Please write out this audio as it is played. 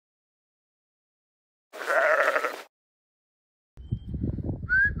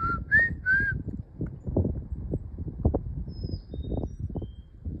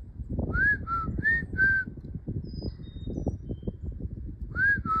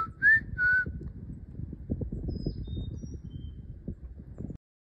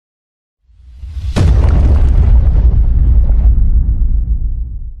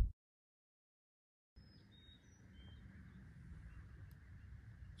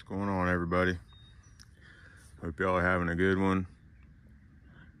Going on, everybody? Hope y'all are having a good one.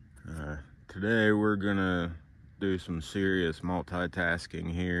 Today we're gonna do some serious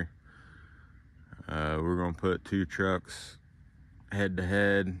multitasking here. We're gonna put two trucks head to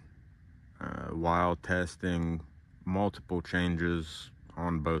head while testing multiple changes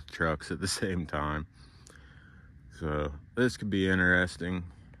on both trucks at the same time. So this could be interesting.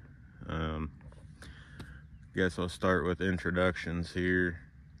 Guess I'll start with introductions here.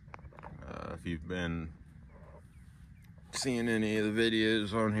 If you've been seeing any of the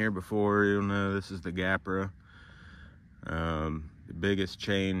videos on here before, you'll know this is the Gapra. The biggest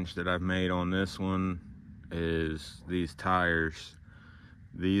change that I've made on this one is these tires.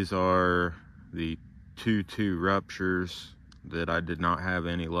 These are the 2-2 ruptures that I did not have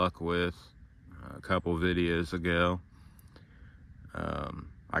any luck with a couple videos ago.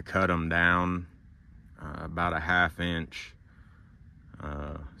 I cut them down about a ½ inch.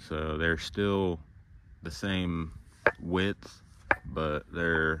 So they're still the same width, but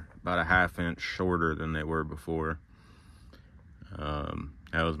they're about a ½ inch shorter than they were before.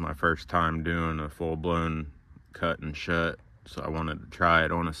 That was my first time doing a full-blown cut and shut, so I wanted to try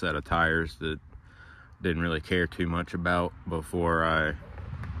it on a set of tires that didn't really care too much about before I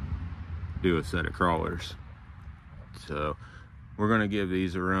do a set of crawlers. So we're gonna give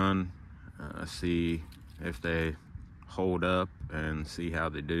these a run, see if they hold up and see how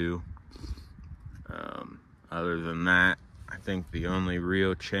they do. Other than that, I think the only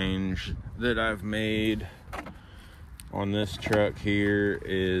real change that I've made on this truck here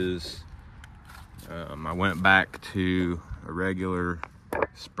is I went back to a regular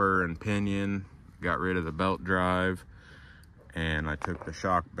spur and pinion, got rid of the belt drive, and I took the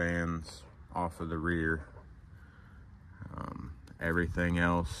shock bands off of the rear. Everything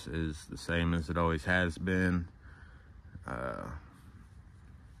else is the same as it always has been.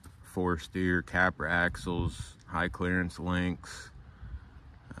 4-steer Capra axles, high clearance links,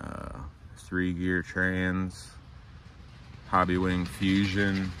 3-gear trans, Hobbywing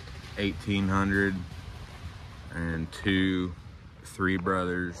Fusion 1800, and two Three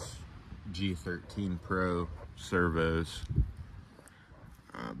Brothers G13 Pro servos.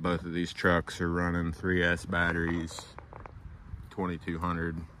 Both of these trucks are running 3S batteries,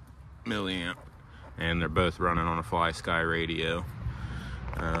 2200 milliamp, and they're both running on a FlySky radio.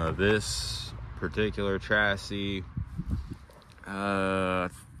 This particular chassis, I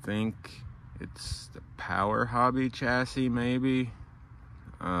think it's the Power Hobby chassis, maybe.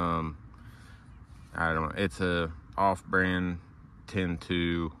 I don't know. It's a off-brand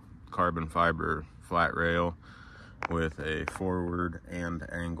 10-2 carbon fiber flat rail with a forward and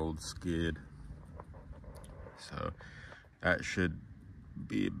angled skid. So that should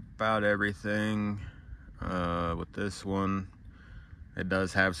be about everything. With this one, it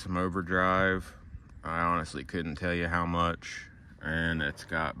does have some overdrive. I honestly couldn't tell you how much, and it's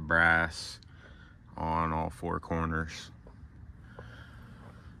got brass on all 4 corners.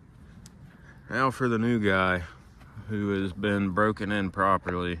 Now for the new guy who has been broken in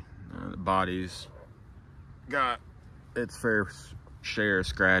properly. The body's got its fair share of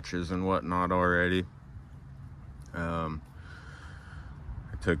scratches and whatnot already. I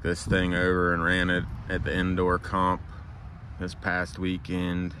took this thing over and ran it at the indoor comp this past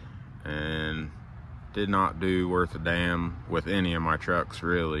weekend, and did not do worth a damn with any of my trucks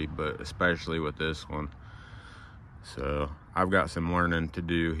really, but especially with this one. So I've got some learning to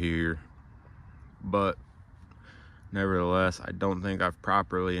do here, but nevertheless, I don't think I've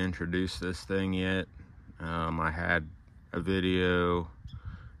properly introduced this thing yet. I had a video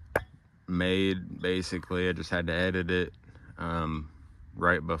made, basically. I just had to edit it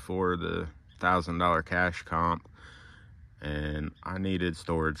right before the $1,000 cash comp, and I needed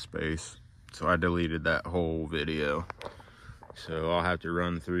storage space, so I deleted that whole video. So I'll have to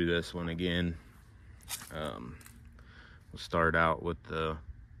run through this one again. We'll start out with the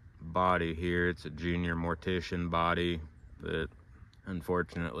body here. It's a Junior Mortician body that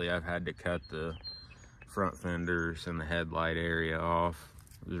unfortunately I've had to cut the front fenders and the headlight area off.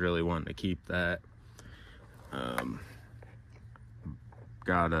 I was really wanting to keep that.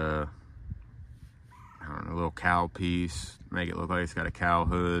 Got a, I don't know, little cowl piece, make it look like it's got a cowl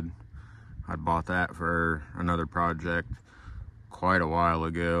hood. I bought that for another project quite a while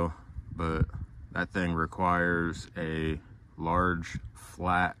ago, but that thing requires a large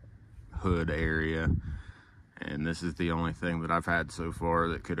flat hood area, and this is the only thing that I've had so far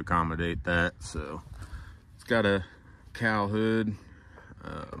that could accommodate that. So it's got a cowl hood.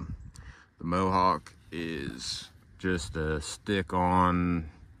 The Mohawk is just a stick-on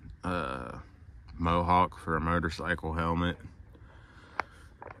Mohawk for a motorcycle helmet.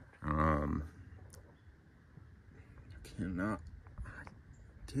 cannot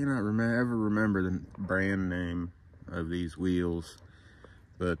remember the brand name of these wheels,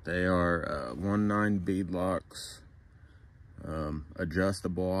 but they are 1/9 beadlocks,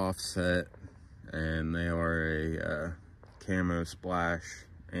 adjustable offset, and they are a camo splash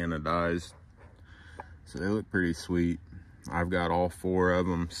anodized, so they look pretty sweet. I've got all 4 of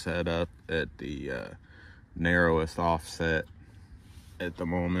them set up at the narrowest offset at the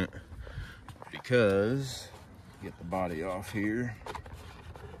moment, because get the body off here,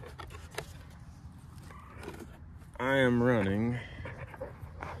 I am running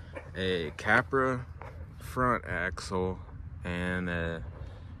a Capra front axle and a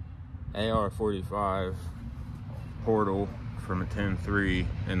AR-45 portal from a 10.3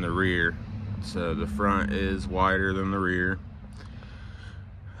 in the rear. So the front is wider than the rear.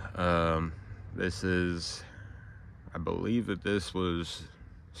 This is, I believe that this was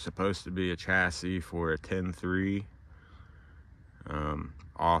supposed to be a chassis for a 10.3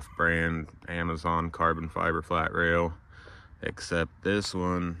 off-brand Amazon carbon fiber flat rail, except this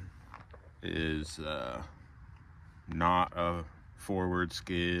one is not a forward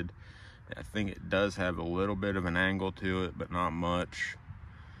skid. I think it does have a little bit of an angle to it, but not much.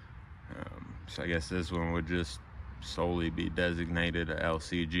 So I guess this one would just solely be designated a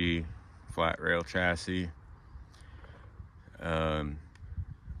LCG flat rail chassis. I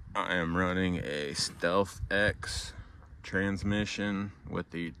am running a Stealth X transmission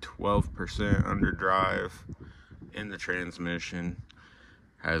with the 12% underdrive in the transmission,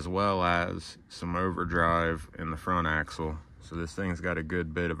 as well as some overdrive in the front axle. So this thing's got a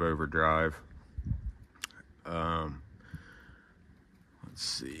good bit of overdrive. Let's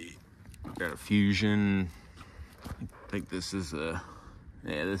see, I've got a Fusion. I think this is a,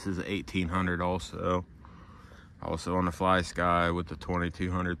 yeah, this is a 1800 also. Also on the FlySky with the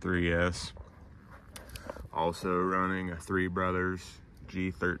 2200 3S. Also running a Three Brothers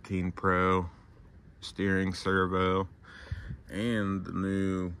G13 Pro steering servo, and the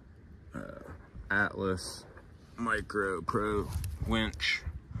new Atlas Micro Pro winch.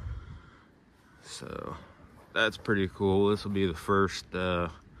 So that's pretty cool. This will be the first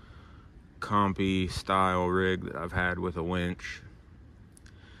compy style rig that I've had with a winch,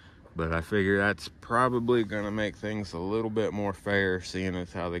 but I figure that's probably gonna make things a little bit more fair, seeing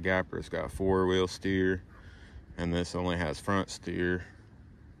as how the Gapra's got 4-wheel steer and this only has front steer.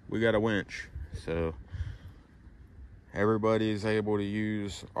 We got a winch, so everybody's able to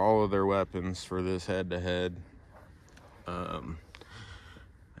use all of their weapons for this head-to-head.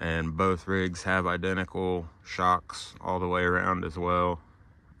 And both rigs have identical shocks all the way around as well.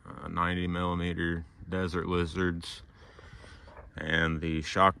 90mm Desert Lizards, and the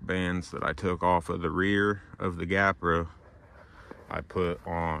shock bands that I took off of the rear of the Gapra I put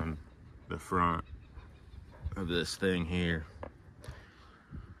on the front of this thing here.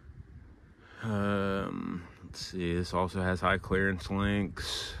 Let's see, this also has high clearance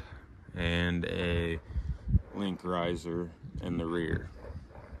links and a link riser in the rear.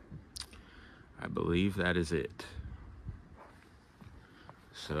 I believe that is it.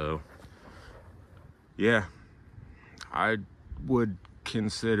 So yeah, I would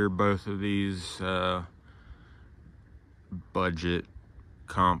consider both of these budget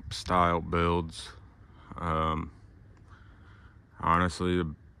comp style builds. Honestly,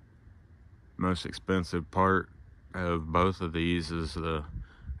 the most expensive part of both of these is the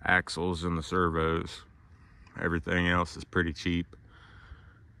axles and the servos. Everything else is pretty cheap.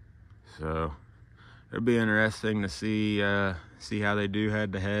 So it'll be interesting to see how they do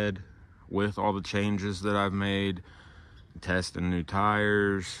head-to-head with all the changes that I've made, testing new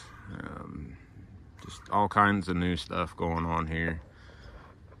tires, just all kinds of new stuff going on here.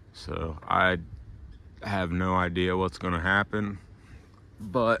 So I have no idea what's going to happen,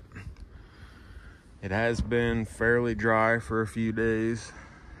 but it has been fairly dry for a few days,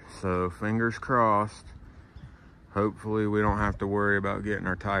 so fingers crossed. Hopefully we don't have to worry about getting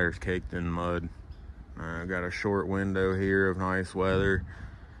our tires caked in mud. I've got a short window here of nice weather,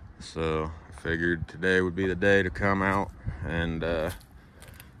 so I figured today would be the day to come out and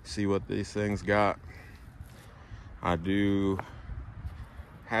see what these things got. I do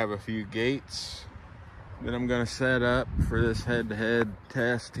have a few gates that I'm gonna set up for this head-to-head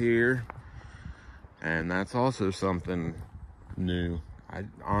test here, and that's also something new. I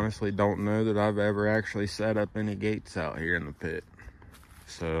honestly don't know that I've ever actually set up any gates out here in the pit.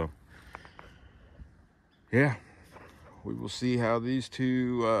 So yeah, we will see how these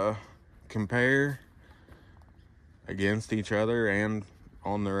two compare against each other and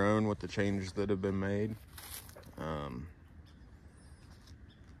on their own with the changes that have been made.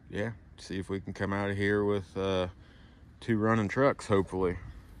 Yeah, see if we can come out of here with 2 running trucks, hopefully.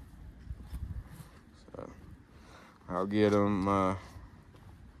 So I'll get them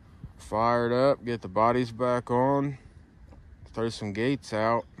fired up, get the bodies back on, throw some gates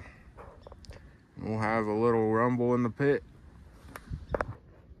out, and we'll have a little rumble in the pit.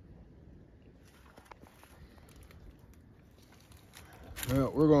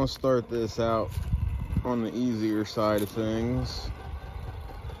 Well, we're gonna start this out on the easier side of things,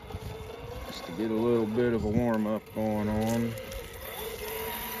 just to get a little bit of a warm-up going on.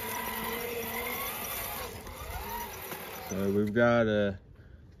 So we've got a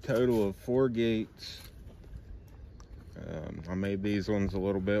total of 4 gates. I made these ones a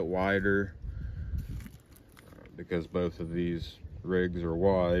little bit wider because both of these rigs are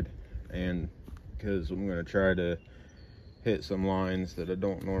wide, and because I'm going to try to hit some lines that I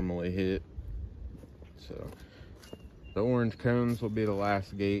don't normally hit. So the orange cones will be the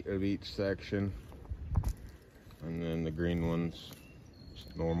last gate of each section, and then the green ones,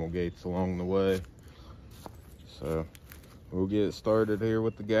 just normal gates along the way. So we'll get started here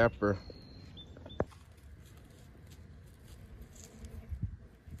with the gapper.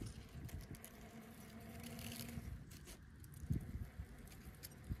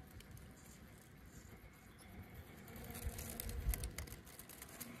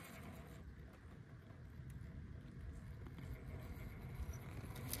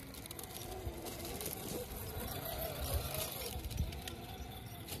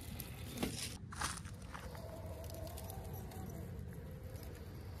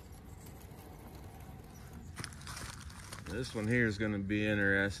 This one here is going to be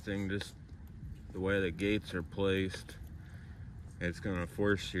interesting, just the way the gates are placed. It's going to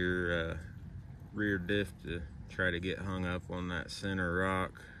force your rear diff to try to get hung up on that center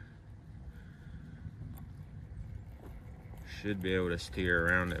rock. Should be able to steer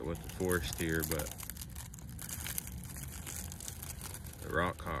around it with the 4-steer, but the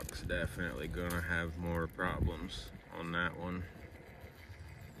rock hawk's definitely going to have more problems on that one.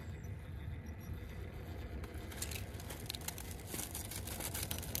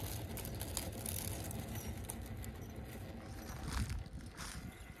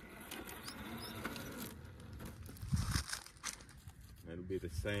 It'll be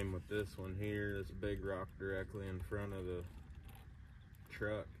the same with this one here. This big rock directly in front of the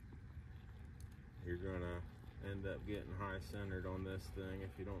truck. You're gonna end up getting high centered on this thing if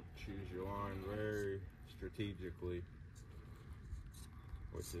you don't choose your line very strategically,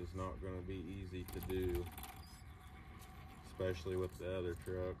 which is not gonna be easy to do, especially with the other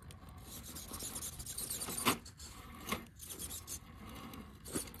truck.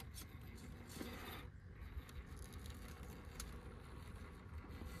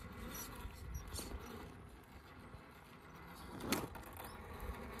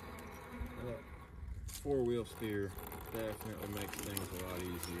 Four-wheel steer definitely makes things a lot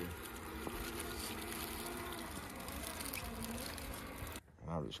easier.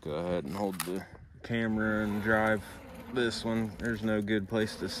 I'll just go ahead and hold the camera and drive this one. There's no good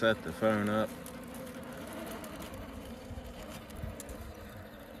place to set the phone up.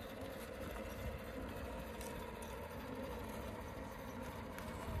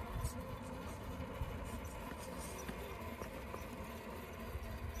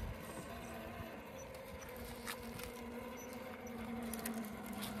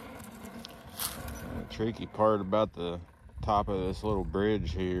 Tricky part about the top of this little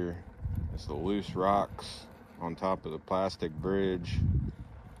bridge here is the loose rocks on top of the plastic bridge.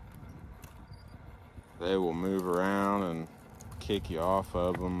 They will move around and kick you off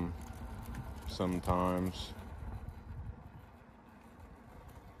of them sometimes,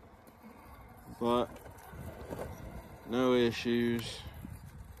 but no issues.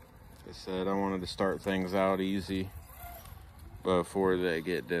 Like I said, I wanted to start things out easy before they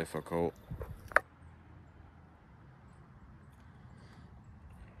get difficult.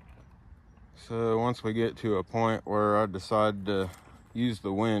 So once we get to a point where I decide to use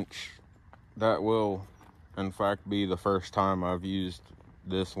the winch, that will in fact be the first time I've used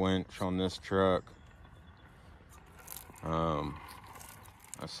this winch on this truck.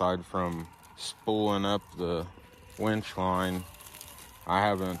 Aside from spooling up the winch line, I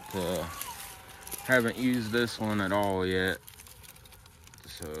haven't used this one at all yet.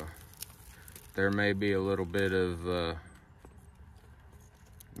 So there may be a little bit of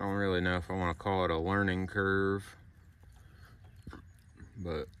I don't really know if I want to call it a learning curve,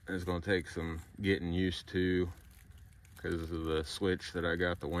 but it's going to take some getting used to because of the switch that I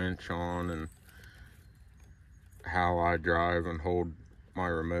got the winch on and how I drive and hold my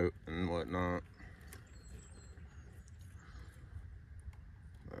remote and whatnot.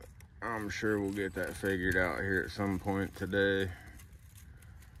 But I'm sure we'll get that figured out here at some point today.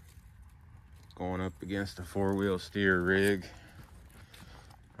 Going up against a 4-wheel steer rig.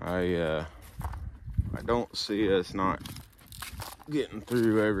 I don't see us not getting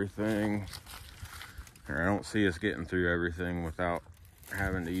through everything, or I don't see us getting through everything without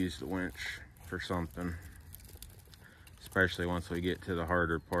having to use the winch for something, especially once we get to the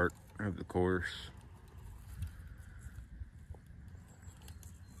harder part of the course.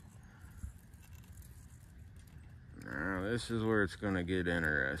 Now this is where it's going to get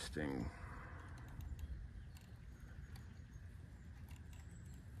interesting.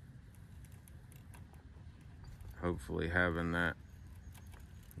 Hopefully having that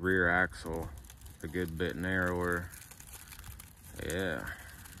rear axle a good bit narrower, yeah,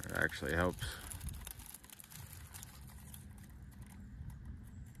 it actually helps.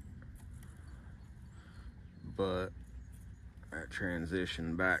 But that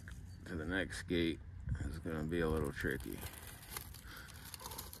transition back to the next gate is going to be a little tricky.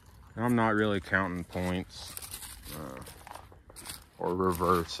 I'm not really counting points or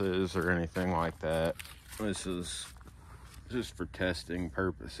reverses or anything like that. This is just for testing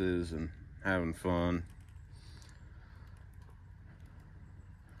purposes and having fun.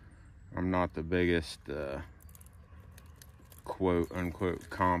 I'm not the biggest quote unquote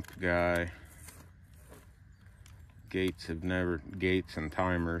comp guy. Gates and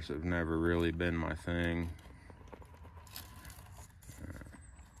timers have never really been my thing.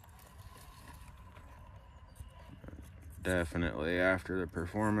 Definitely after the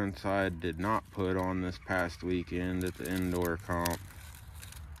performance I did not put on this past weekend at the indoor comp,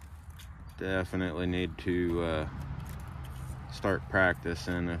 definitely need to start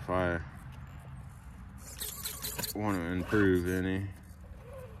practicing if I want to improve any.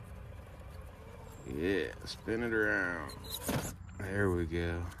 Yeah, spin it around. There we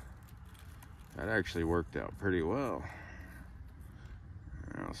go. That actually worked out pretty well.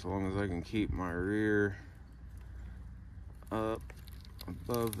 Now, as long as I can keep my rear up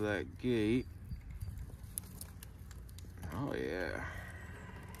above that gate. Oh yeah.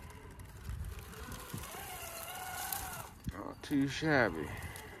 Not too shabby.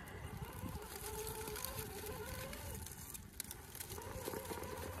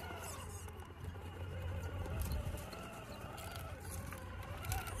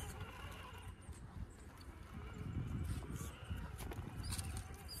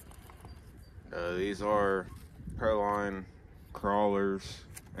 These are Proline crawlers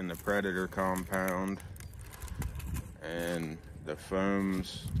in the Predator compound, and the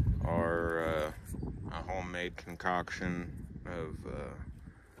foams are a homemade concoction of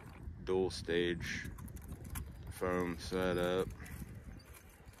dual stage foam setup.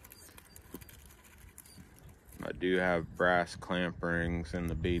 I do have brass clamp rings in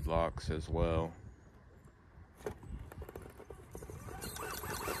the bead locks as well.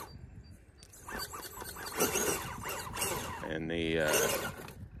 And the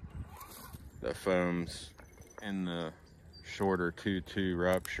foams in the shorter 2-2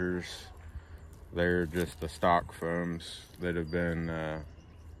 ruptures, they're just the stock foams that have been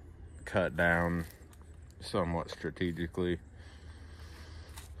cut down somewhat strategically.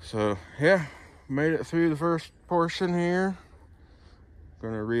 So yeah, made it through the first portion here.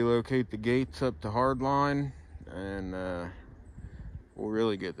 Gonna relocate the gates up to hardline, and we'll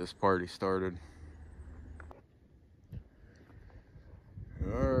really get this party started.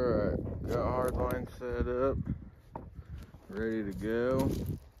 Alright, got hardline set up, ready to go.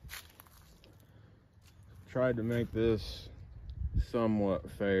 Tried to make this somewhat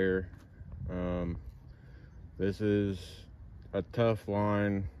fair. This is a tough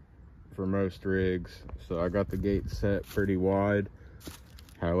line for most rigs, so I got the gates set pretty wide.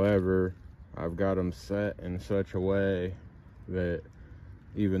 However, I've got them set in such a way that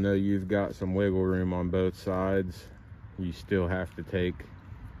even though you've got some wiggle room on both sides, you still have to take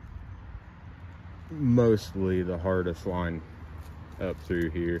mostly the hardest line up through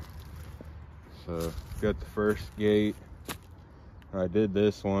here. So got the first gate. I did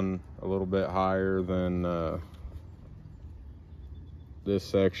this one a little bit higher than this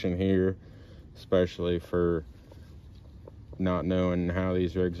section here, especially for not knowing how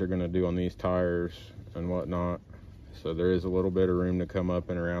these rigs are going to do on these tires and whatnot. So there is a little bit of room to come up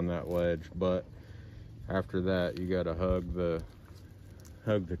and around that ledge, but after that you got to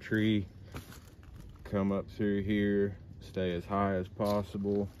hug the tree, come up through here, stay as high as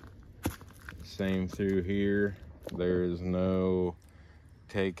possible. Same through here. There is no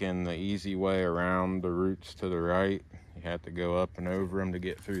taking the easy way around the roots to the right. You have to go up and over them to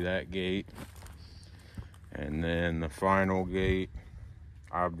get through that gate. And then the final gate,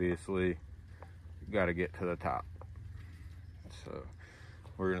 obviously you got to get to the top. So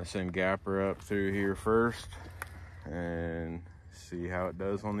we're gonna send Gapper up through here first and see how it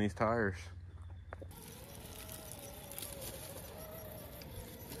does on these tires.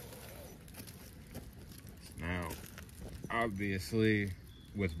 Now, obviously,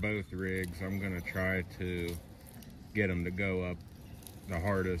 with both rigs, I'm gonna try to get them to go up the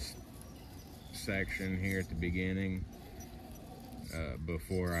hardest section here at the beginning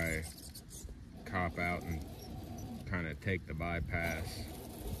before I cop out and kind of take the bypass.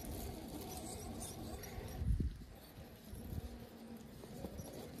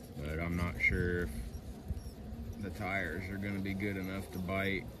 But I'm not sure if the tires are going to be good enough to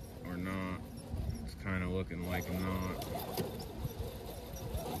bite or not. It's kind of looking like I'm not.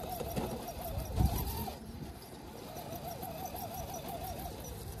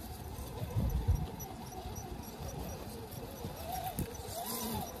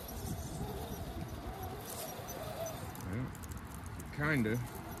 Well, kinda.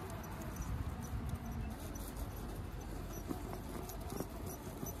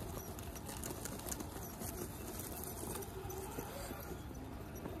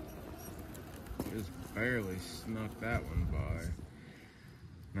 Just barely snuck that one by.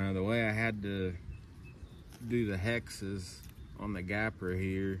 Now the way I had to do the hexes on the Gapper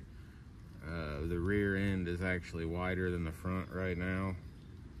here, the rear end is actually wider than the front right now,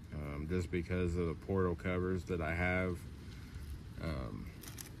 just because of the portal covers that I have.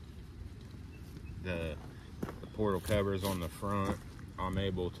 The portal covers on the front, I'm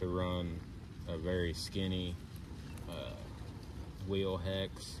able to run a very skinny wheel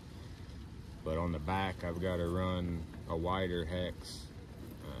hex, but on the back I've got to run a wider hex.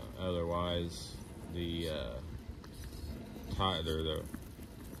 Otherwise the tire, the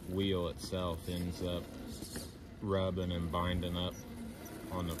wheel itself ends up rubbing and binding up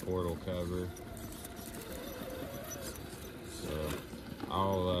on the portal cover. So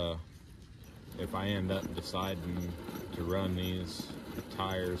I'll if I end up deciding to run these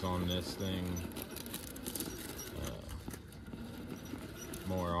tires on this thing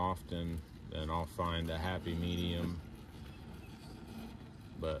more often, then I'll find a happy medium.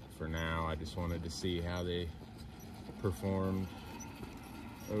 But for now, I just wanted to see how they performed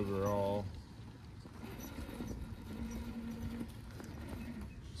overall.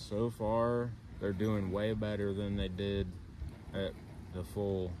 So far, they're doing way better than they did at the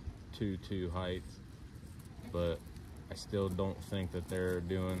full 2.2 height, but I still don't think that they're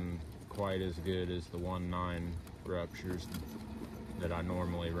doing quite as good as the 1.9 ruptures that I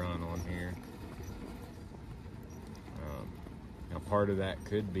normally run on here. Now part of that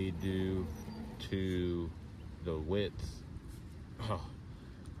could be due to the width. Oh,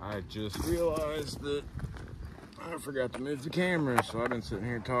 I just realized that I forgot to move the camera, so I've been sitting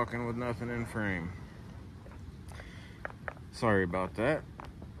here talking with nothing in frame. Sorry about that.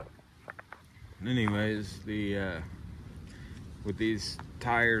 Anyways, with these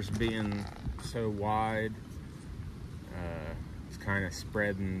tires being so wide, it's kind of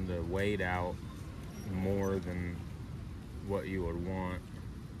spreading the weight out more than what you would want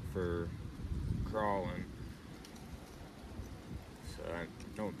for crawling. So I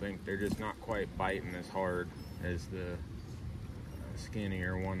don't think, they're just not quite biting as hard as the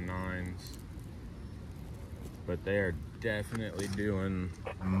skinnier 1.9s, but they are definitely doing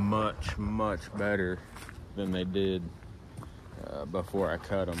much better than they did before I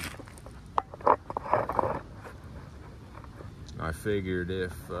cut them. I figured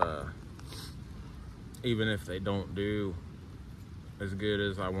if even if they don't do as good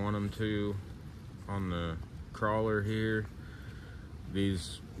as I want them to on the crawler here,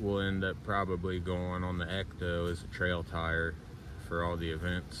 these will end up probably going on the Ecto as a trail tire for all the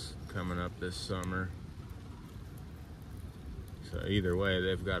events coming up this summer. So either way,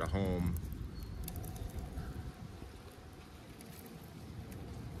 they've got a home.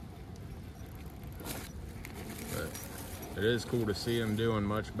 But it is cool to see them doing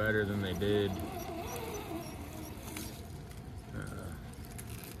much better than they did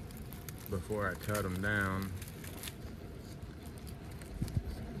before I cut them down.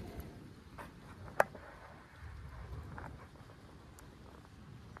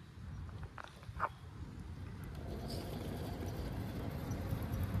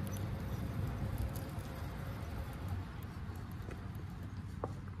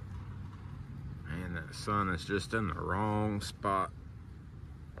 Man, that sun is just in the wrong spot.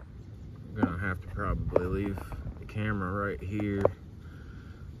 I'm gonna have to probably leave the camera right here.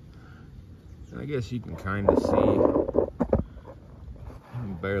 I guess you can kind of see, you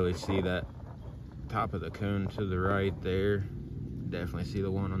can barely see that top of the cone to the right there. can definitely see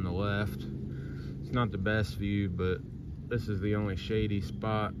the one on the left. It's not the best view, but this is the only shady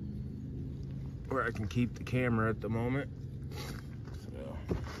spot where I can keep the camera at the moment. So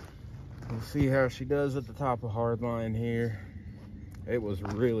we'll see how she does at the top of hardline here. It was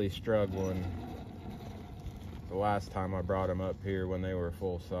really struggling the last time I brought them up here when they were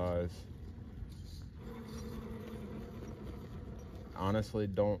full size. Honestly,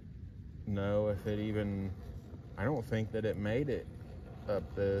 don't know if it even, I don't think that it made it up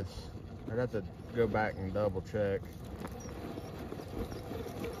this. I'd have to go back and double check.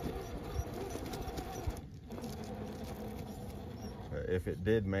 If it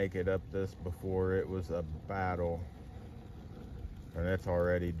did make it up this before, it was a battle. And it's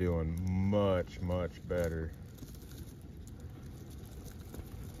already doing much, much better.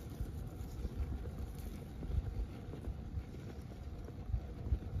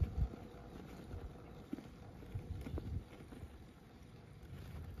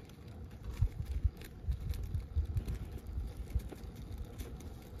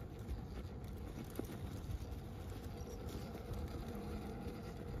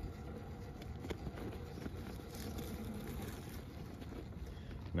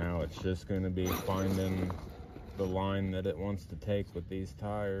 Now it's just going to be finding the line that it wants to take with these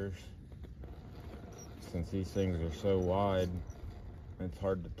tires. Since these things are so wide, it's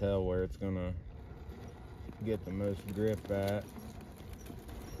hard to tell where it's going to get the most grip at.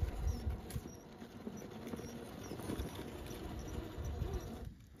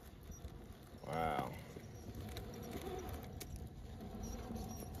 Wow.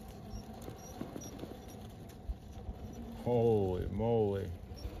 Holy moly.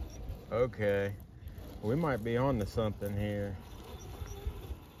 Okay, we might be on to something here.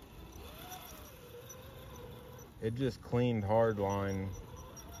 It just cleaned hardline.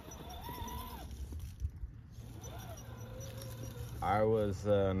 I was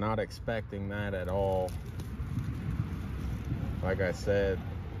not expecting that at all. Like I said,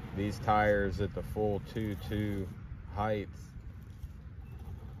 these tires at the full 2.2 height,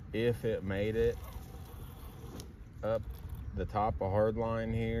 if it made it up the top of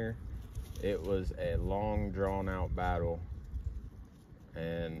hardline here, it was a long drawn out battle,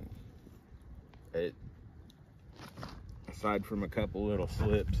 and it, aside from a couple little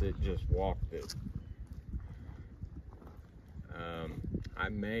slips, it just walked it. I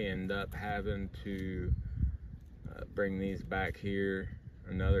may end up having to bring these back here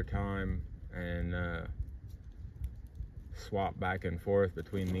another time and swap back and forth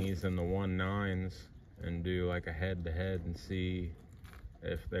between these and the 1.9s and do like a head-to-head and see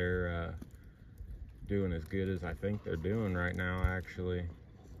if they're doing as good as I think they're doing right now. Actually,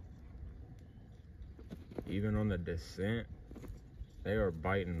 even on the descent, they are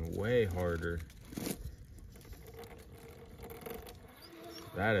biting way harder.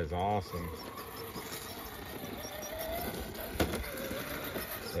 That is awesome.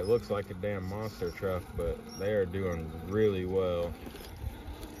 It looks like a damn monster truck, but they are doing really well.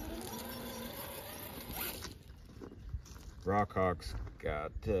 Rockhawk's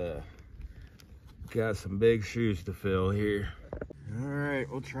got some big shoes to fill here. All right,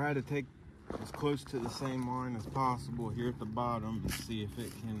 we'll try to take as close to the same line as possible here at the bottom and see if it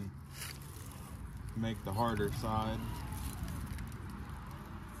can make the harder side.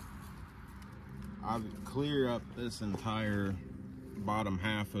 I've cleared up this entire bottom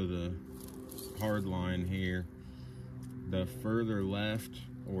half of the hard line here. The further left,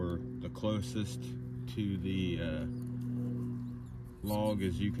 or the closest to the log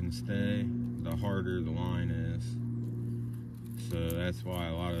as you can stay, the harder the line is. So that's why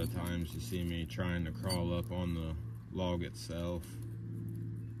a lot of the times you see me trying to crawl up on the log itself.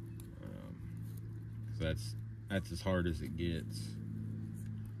 'Cause that's as hard as it gets.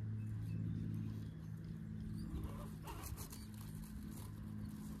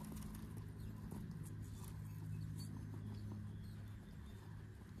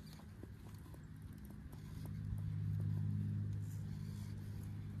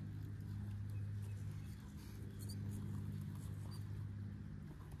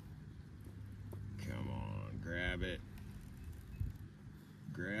 Grab it.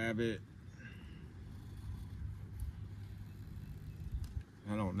 Grab it.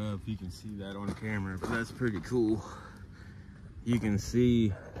 I don't know if you can see that on camera, but that's pretty cool. You can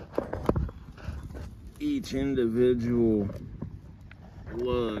see each individual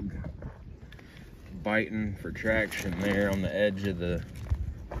lug biting for traction there on the edge of the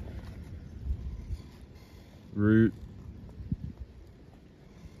root.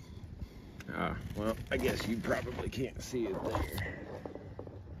 Well, I guess you probably can't see it there.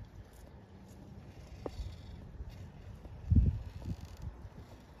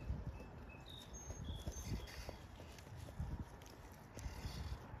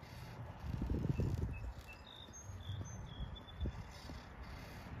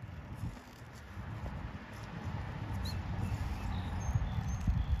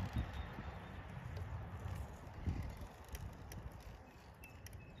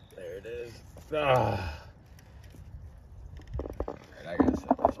 it is. Ah. All right, I gotta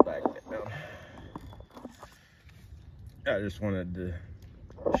set this back down. I just wanted to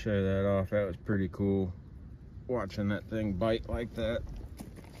show that off. That was pretty cool, watching that thing bite like that.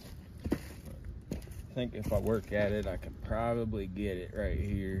 I think if I work at it, I could probably get it right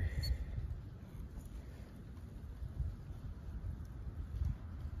here.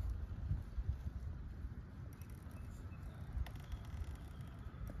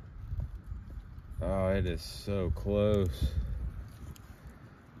 Oh, it is so close.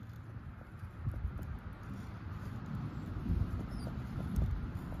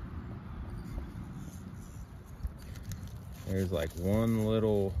 There's like one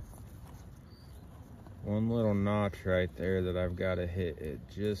little notch right there that I've got to hit at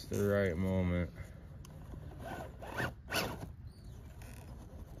just the right moment.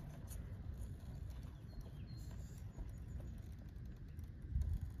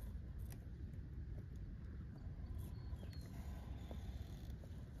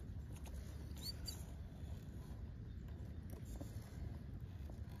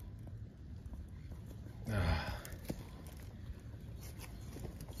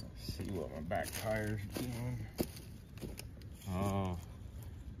 See what my back tire's doing. Oh,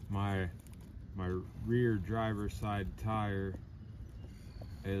 my rear driver's side tire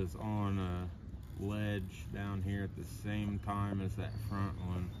is on a ledge down here at the same time as that front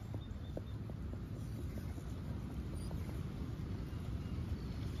one.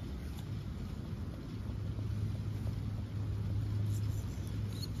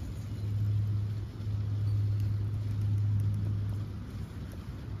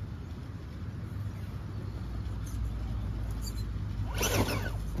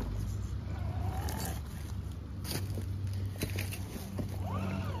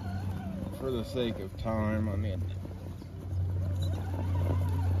 For the sake of time, I need to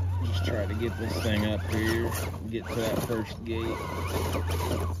just try to get this thing up here, get to that first gate.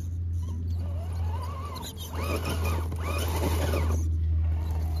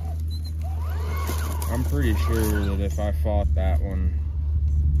 I'm pretty sure that if I fought that one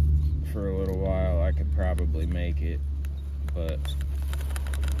for a little while, I could probably make it, but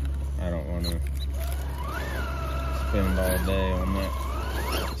I don't want to spend all day on that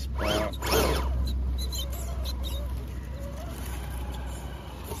spot.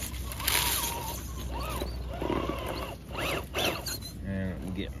 And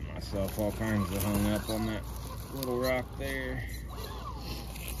I'm getting myself all kinds of hung up on that little rock there.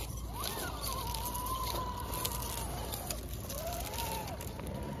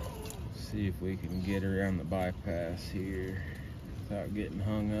 See if we can get around the bypass here without getting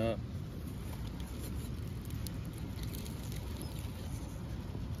hung up.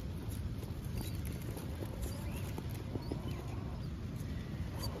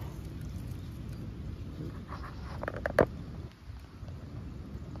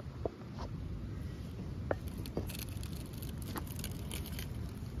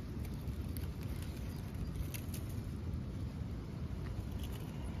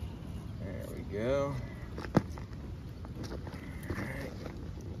 Go. All right.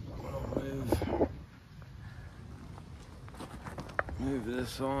 Move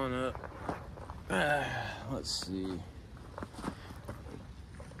this on up. Let's see.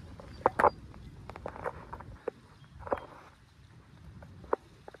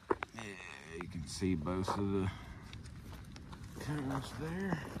 Yeah, you can see both of the cameras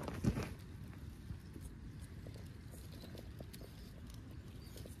there.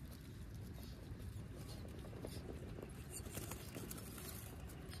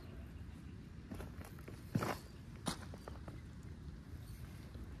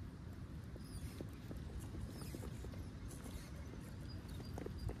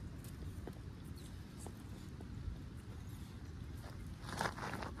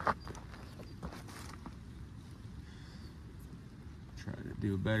 Try to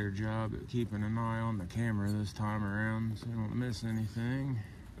do a better job at keeping an eye on the camera this time around so I don't miss anything.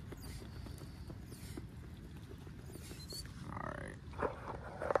 Alright.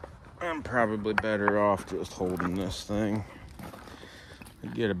 I'm probably better off just holding this thing to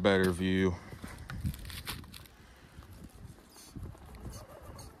get a better view.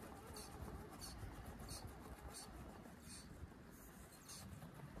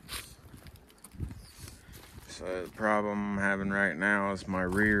 So the problem I'm having right now is my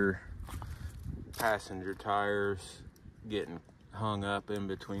rear passenger tires getting hung up in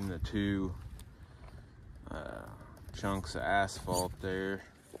between the two chunks of asphalt there.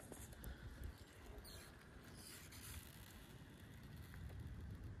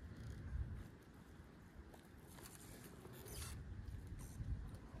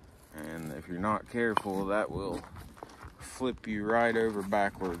 if you're not careful, that will flip you right over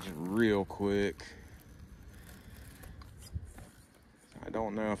backwards real quick. I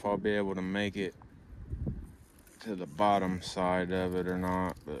don't know if I'll be able to make it to the bottom side of it or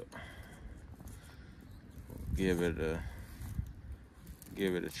not, but we'll give it a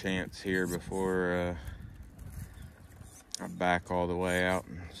chance here before I back all the way out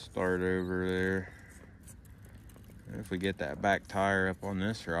and start over there. If we get that back tire up on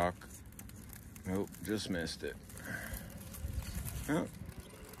this rock, nope, just missed it. Oh,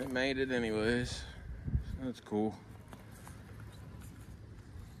 it made it anyways. That's cool.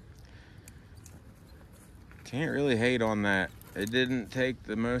 Can't really hate on that. It didn't take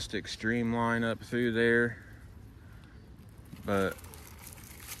the most extreme line up through there, but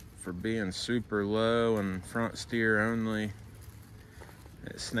for being super low and front steer only,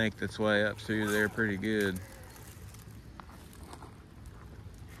 it snaked its way up through there pretty good.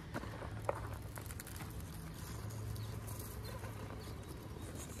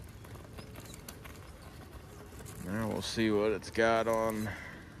 Now we'll see what it's got on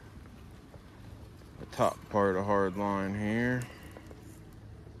the top part of hard line here.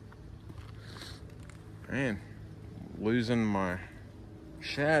 Man, losing my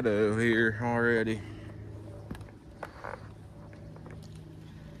shadow here already.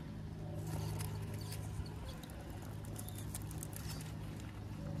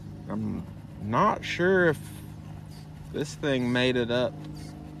 I'm not sure if this thing made it up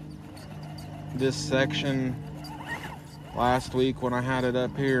this section last week when I had it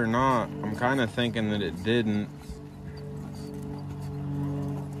up here or not. I'm kind of thinking that it didn't.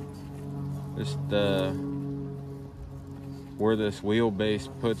 Just where this wheelbase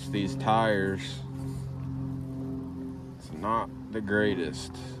puts these tires, it's not the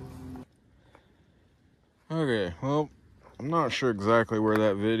greatest. Okay, well, I'm not sure exactly where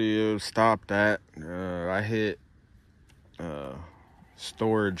that video stopped at. I hit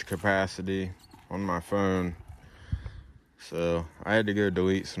storage capacity on my phone, so I had to go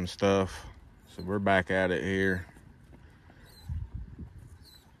delete some stuff. So we're back at it here.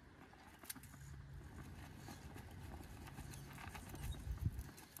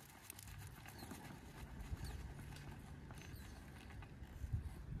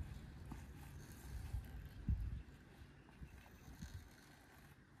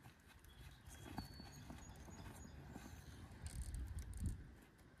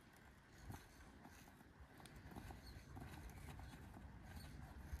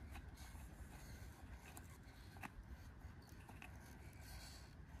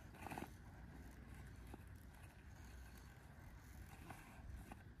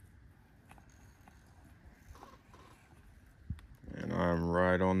 And I'm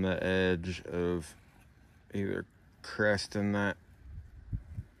right on the edge of either cresting that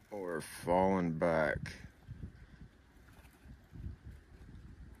or falling back.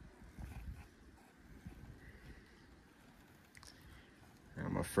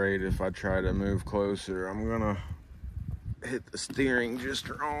 I'm afraid if I try to move closer, I'm gonna hit the steering just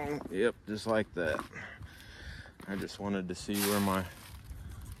wrong. Yep, just like that. I just wanted to see where my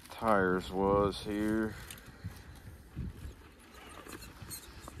tires was here.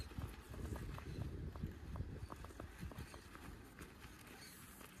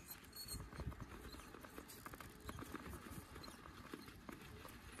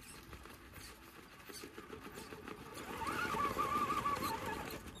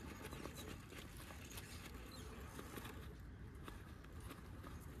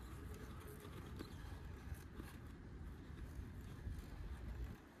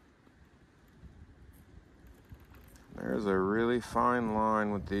 There's a really fine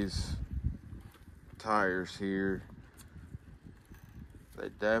line with these tires here. They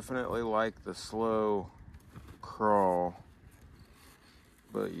definitely like the slow crawl,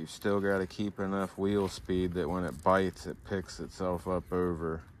 but you still got to keep enough wheel speed that when it bites, it picks itself up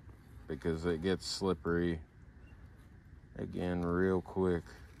over, because it gets slippery again real quick.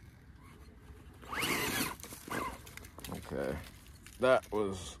 Okay, that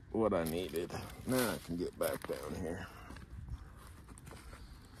was what I needed. Now I can get back down here.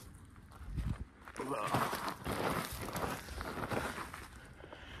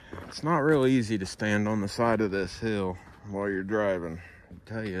 It's not real easy to stand on the side of this hill while you're driving, I'll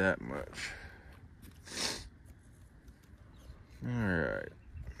tell you that much. Alright,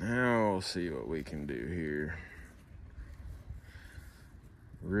 now we'll see what we can do here.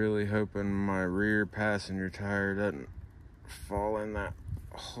 Really hoping my rear passenger tire doesn't fall in that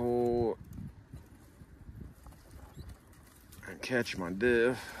hole and catch my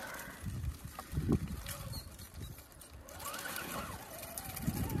diff.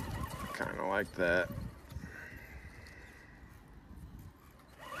 Kind like that.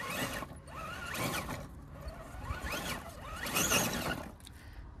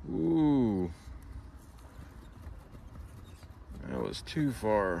 Ooh. That was too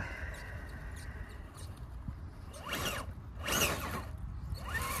far.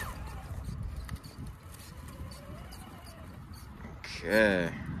 Okay,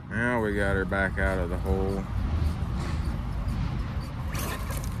 now we got her back out of the hole.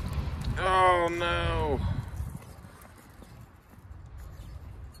 Oh no!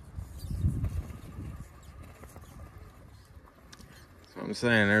 So I'm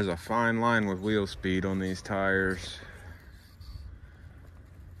saying there's a fine line with wheel speed on these tires.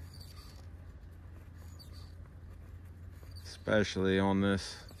 Especially on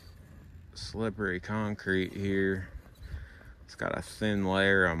this slippery concrete here. It's got a thin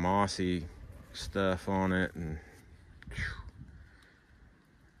layer of mossy stuff on it, and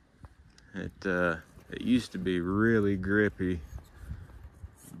it used to be really grippy,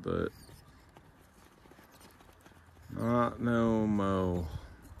 but not no mo.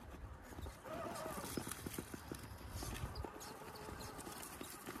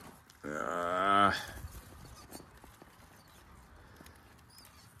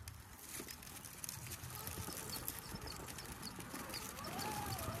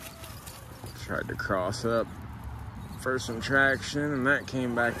 Tried to cross up for some traction, and that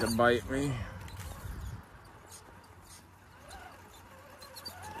came back to bite me.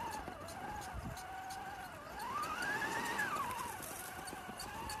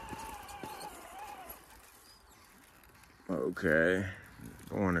 Okay,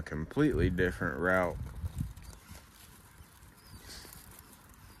 going a completely different route.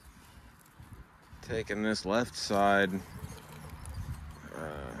 Taking this left side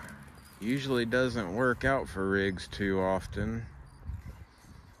usually doesn't work out for rigs too often,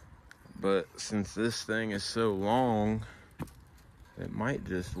 but since this thing is so long, it might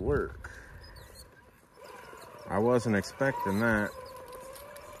just work. I wasn't expecting that.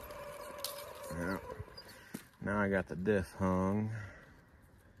 Yeah. Now I got the diff hung.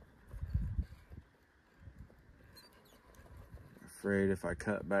 Afraid if I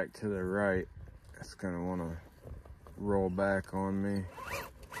cut back to the right, it's gonna wanna roll back on me.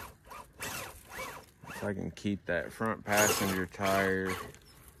 If I can keep that front passenger tire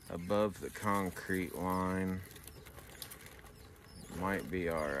above the concrete line, might be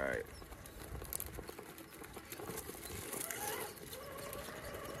all right.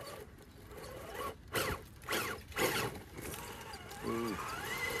 Ooh.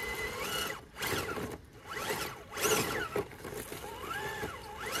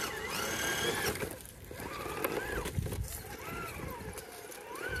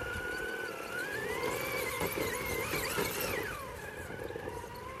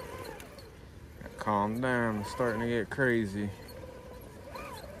 Calm down, it's starting to get crazy.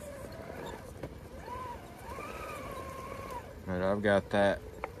 But I've got that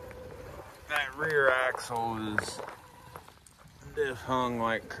rear axle is diff hung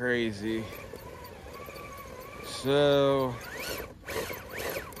like crazy. So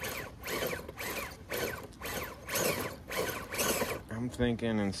I'm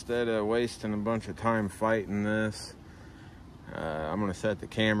thinking, instead of wasting a bunch of time fighting this, I'm gonna set the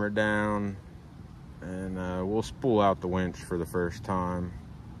camera down, and we'll spool out the winch for the first time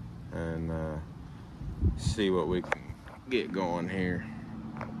and see what we can get going here.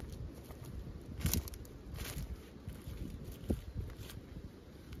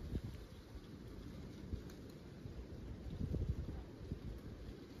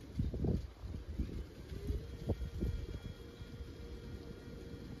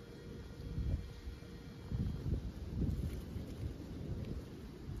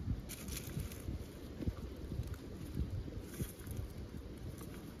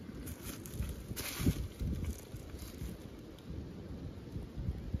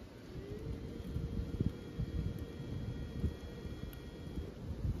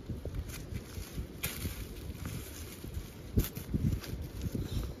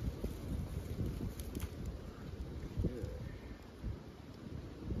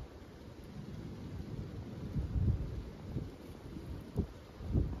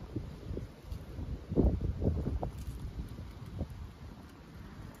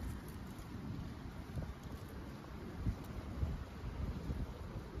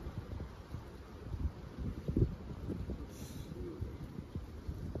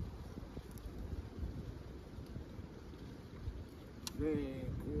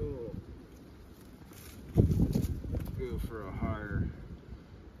 We'll go for a higher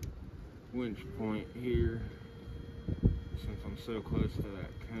winch point here, since I'm so close to that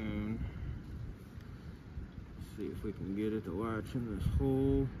cone. see if we can get it to latch in this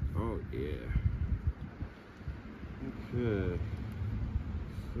hole. Oh yeah. Okay.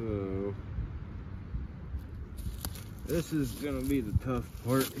 So this is gonna be the tough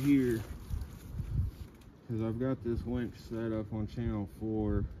part here, because I've got this winch set up on channel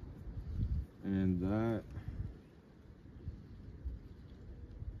 4, and that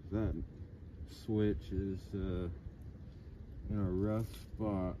switch is in a rough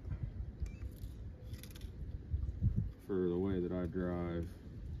spot for the way that I drive.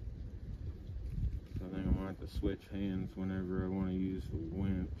 So I think I might have to switch hands whenever I want to use the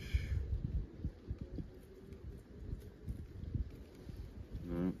winch.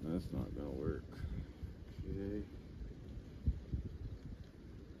 No, that's not gonna work. Okay.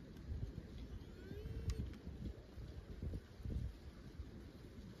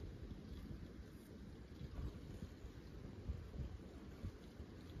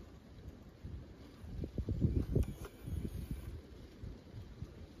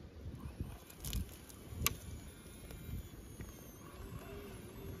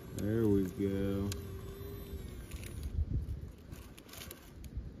 There we go.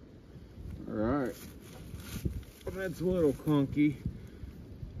 Alright. That's a little clunky.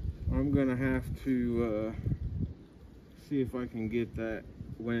 I'm gonna have to see if I can get that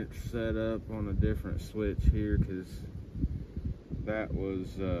winch set up on a different switch here, because that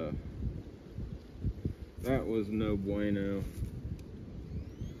was no bueno.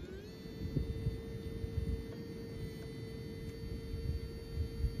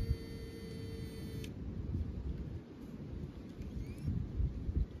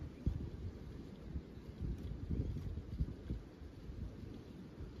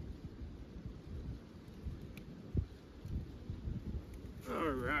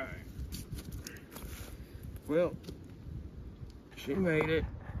 All right. Well, she made it.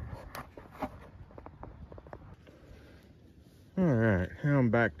 All right, now I'm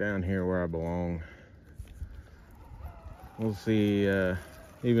back down here where I belong. We'll see,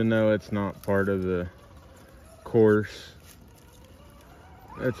 even though it's not part of the course,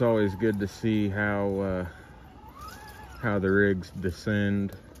 it's always good to see how the rigs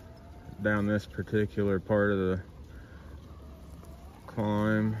descend down this particular part of the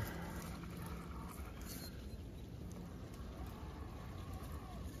climb.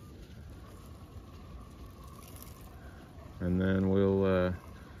 And then we'll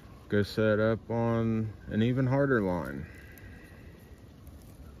go set up on an even harder line.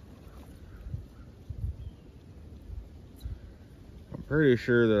 I'm pretty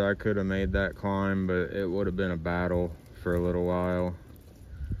sure that I could have made that climb, but it would have been a battle for a little while.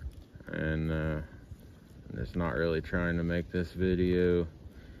 And I'm just not really trying to make this video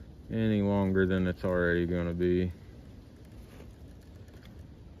any longer than it's already going to be.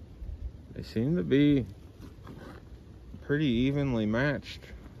 They seem to be pretty evenly matched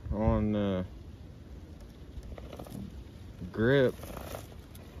on grip.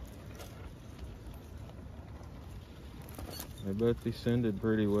 They both descended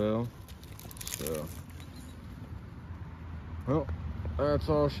pretty well. So, well, that's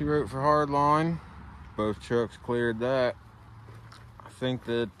all she wrote for hardline. Both trucks cleared that. I think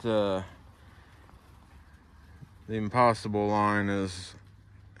that the impossible line is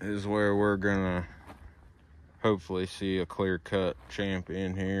where we're gonna hopefully see a clear-cut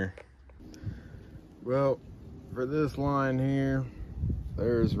champion here. Well, for this line here,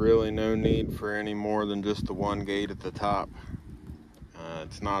 there's really no need for any more than just the one gate at the top.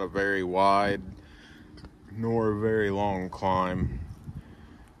 It's not a very wide nor a very long climb,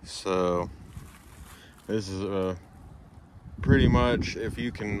 so this is pretty much, if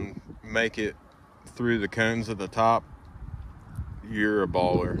you can make it through the cones at the top, you're a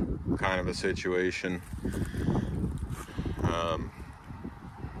baller kind of a situation.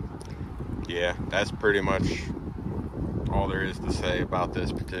 Yeah, that's pretty much all there is to say about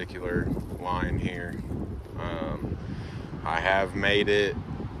this particular line here. I have made it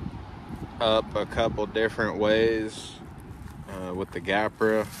up a couple different ways with the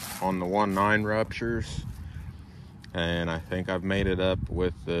Gapra on the 1.9 ruptures, and I think I've made it up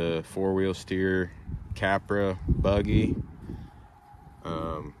with the 4-wheel steer Capra buggy.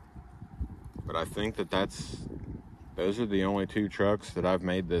 But I think that those are the only two trucks that I've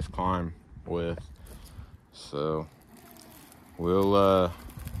made this climb with. So we'll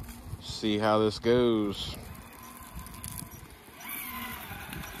see how this goes.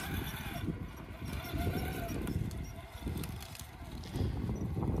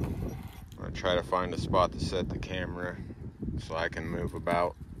 I'm gonna try to find a spot to set the camera so I can move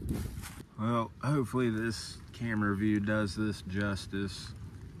about. Well, hopefully this camera view does this justice.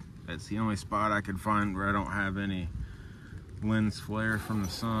 That's the only spot I could find where I don't have any lens flare from the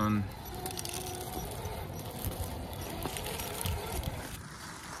sun.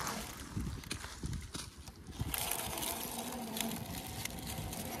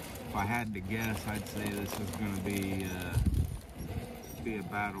 If I had to guess, I'd say this is going to be a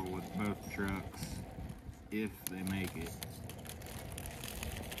battle with both trucks if they make it.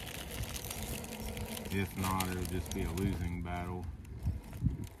 If not, it'll just be a losing battle.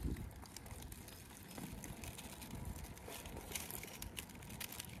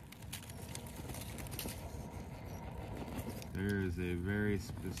 There is a very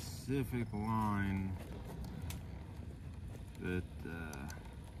specific line that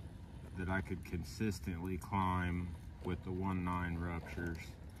I could consistently climb with the 1.9 ruptures.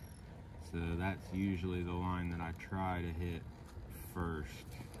 So that's usually the line that I try to hit first.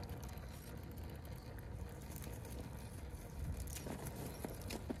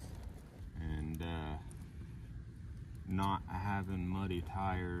 And not having muddy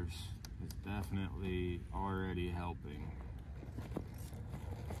tires is definitely already helping.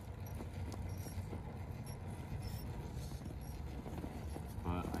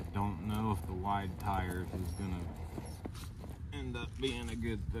 But I don't know if the wide tires is gonna end up being a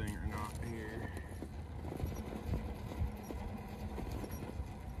good thing or not here.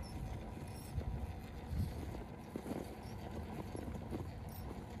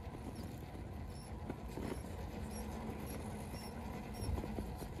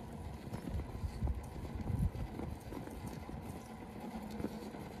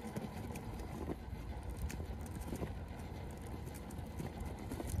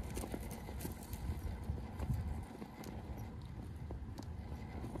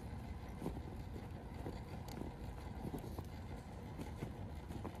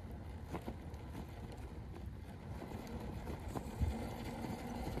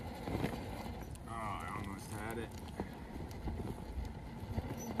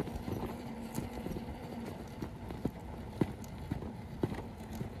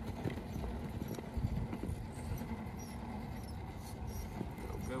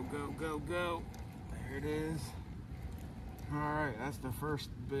 Go. There it is. Alright, that's the first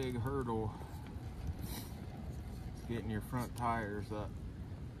big hurdle. It's getting your front tires up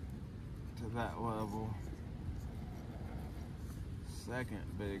to that level. Second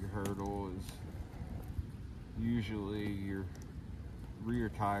big hurdle is usually your rear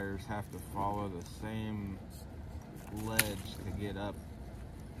tires have to follow the same ledge to get up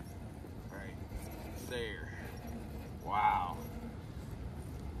right there. Wow.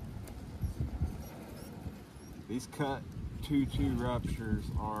 These cut 2.2 ruptures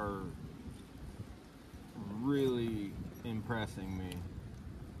are really impressing me.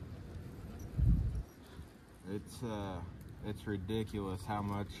 It's ridiculous how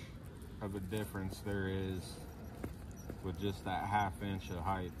much of a difference there is with just that ½ inch of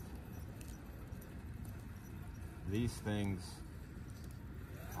height. These things,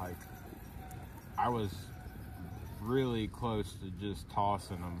 like, I was really close to just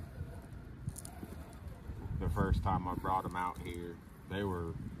tossing them the first time I brought them out here. They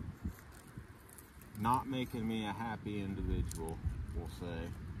were not making me a happy individual, we'll say.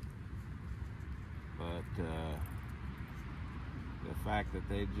 But the fact that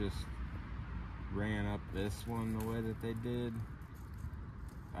they just ran up this one the way that they did,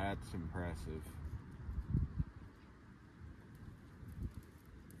 that's impressive.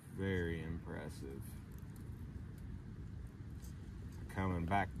 Very impressive. Coming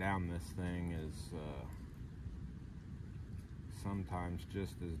back down this thing is sometimes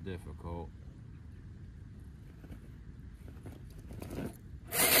just as difficult.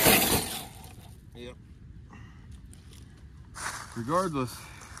 Yep. Regardless,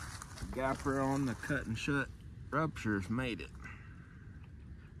 the gapper on the cut and shut ruptures made it.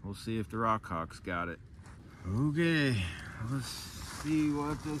 We'll see if the Rockhawk's got it. Okay, let's see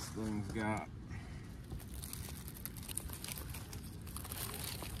what this thing's got.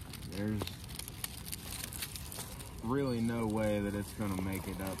 There's really no way that it's going to make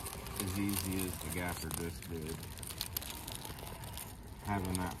it up as easy as the gapper just did.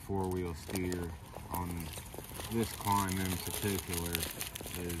 Having that four-wheel steer on this climb in particular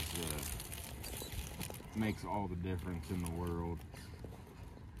is makes all the difference in the world.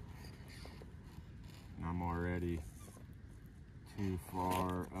 I'm already too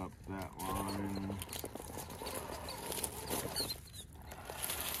far up that line.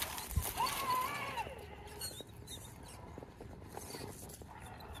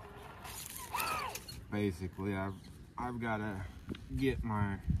 Basically, I've got to get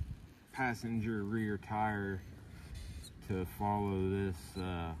my passenger rear tire to follow this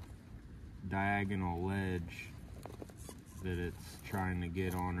diagonal ledge that it's trying to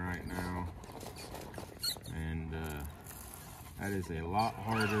get on right now. And that is a lot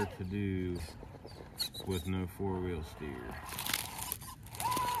harder to do with no four-wheel steer.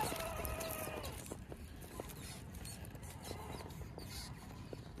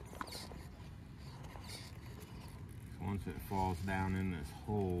 Once it falls down in this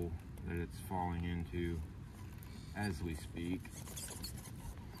hole that it's falling into as we speak,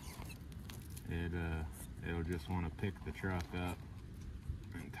 it'll just want to pick the truck up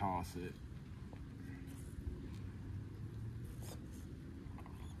and toss it.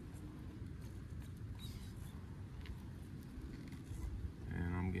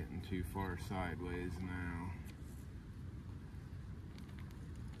 And I'm getting too far sideways now.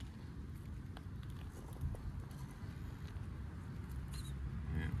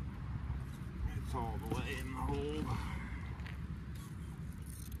 It's all the way in the hole.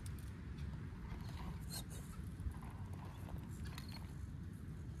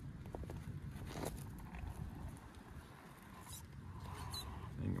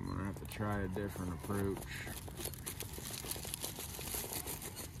 I think I'm gonna have to try a different approach.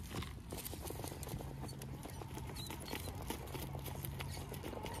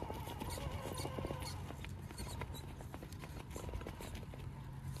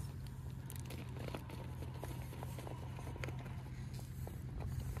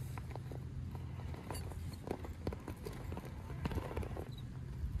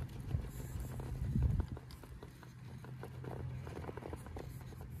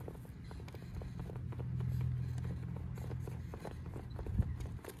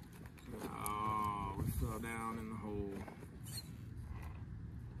 Down in the hole.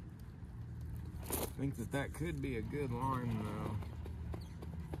 I think that could be a good line though.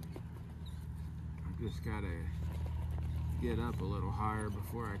 I just gotta get up a little higher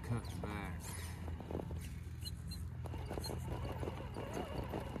before I cut back.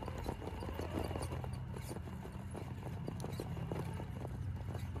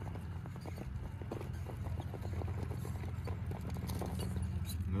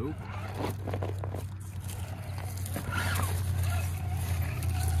 Nope.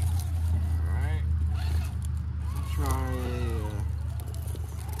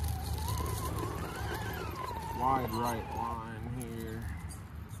 Wide right line here.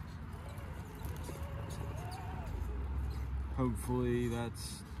 Hopefully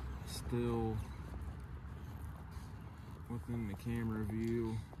that's still within the camera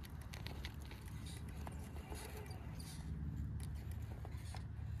view.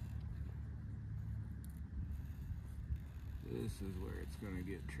 This is where it's gonna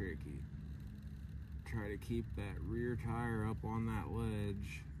get tricky. Try to keep that rear tire up on that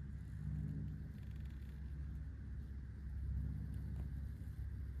ledge.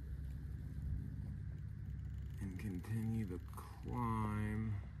 And continue the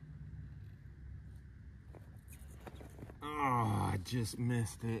climb. Oh, I just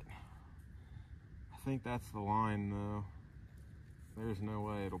missed it. I think that's the line though. There's no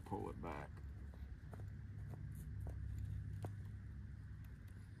way it'll pull it back.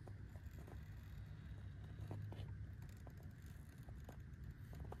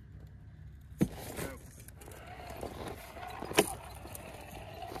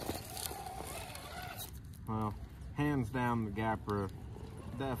 Well, hands down, the Gapra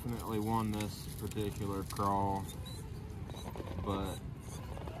definitely won this particular crawl, but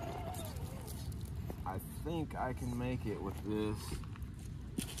I think I can make it with this.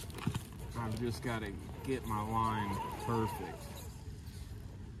 I've just got to get my line perfect.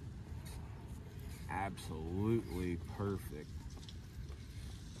 Absolutely perfect.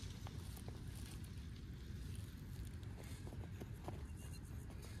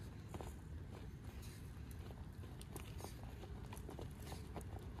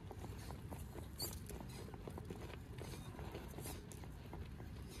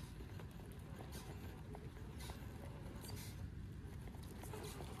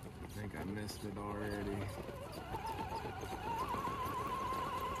 I think I missed it already.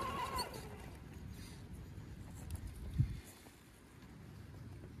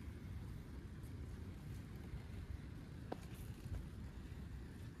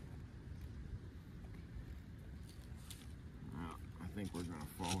 Well, I think we're gonna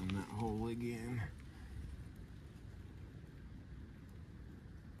fall in that hole again.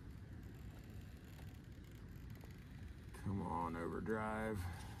 Come on, overdrive.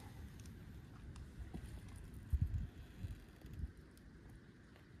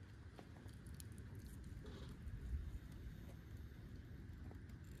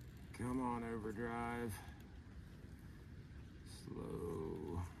 Come on, overdrive.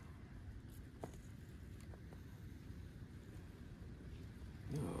 Slow.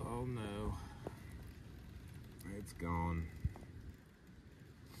 it's gone.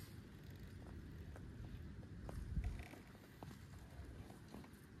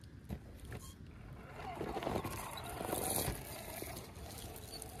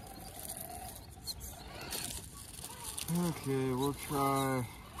 Okay, we'll try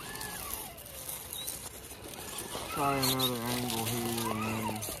another angle here, and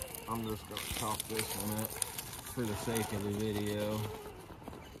then I'm just gonna chop this one up for the sake of the video.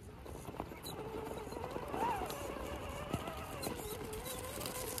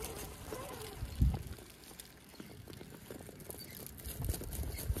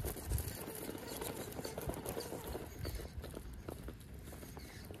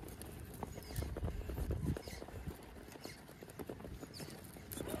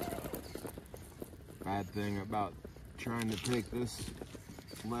 Bad thing about trying to take this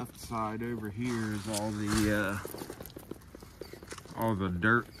left side over here is all the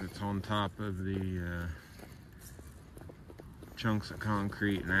dirt that's on top of the chunks of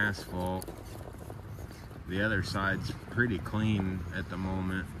concrete and asphalt. The other side's pretty clean at the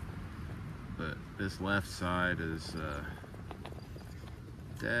moment, but this left side is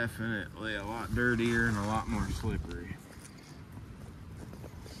definitely a lot dirtier and a lot more slippery.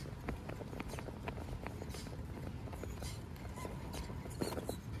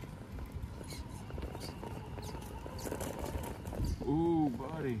 Ooh,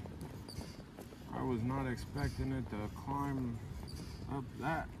 buddy. I was not expecting it to climb up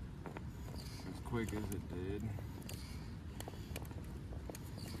that as quick as it did.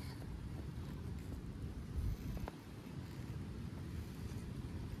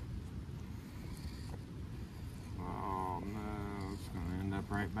 Oh no, it's gonna end up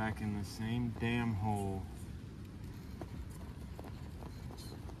right back in the same damn hole.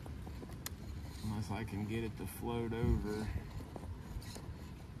 Unless I can get it to float over.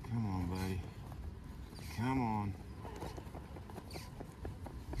 Come on, buddy. Come on.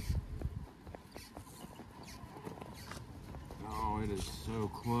 Oh, it is so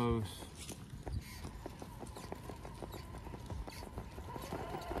close.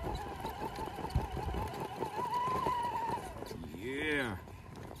 Yeah.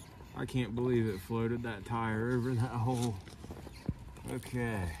 I can't believe it floated that tire over that hole.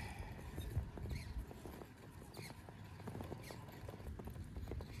 Okay.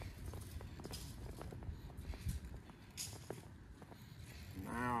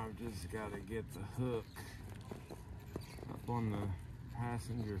 Just got to get the hook up on the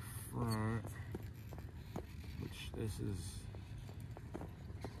passenger front, which this is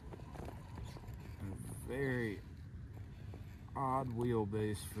a very odd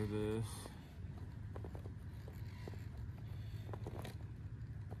wheelbase for this.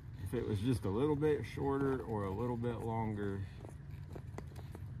 If it was just a little bit shorter or a little bit longer,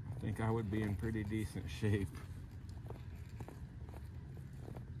 I think I would be in pretty decent shape.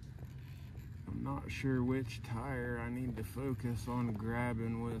 Not sure which tire I need to focus on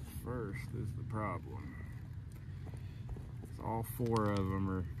grabbing with first is the problem. All four of them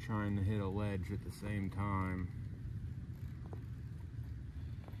are trying to hit a ledge at the same time.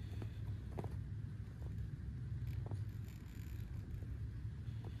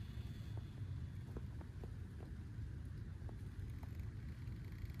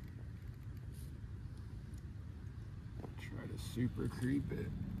 Try to super creep it.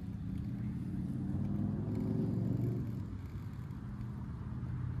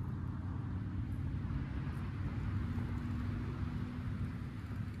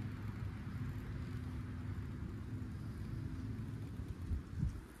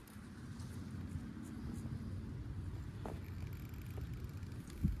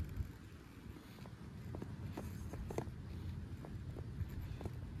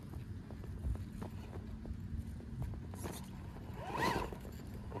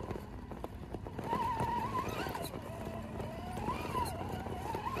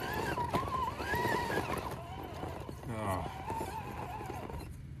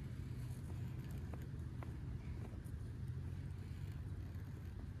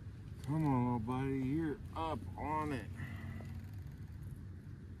 Come on, little buddy, you're up on it.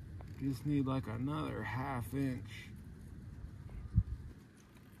 Just need like another ½ inch.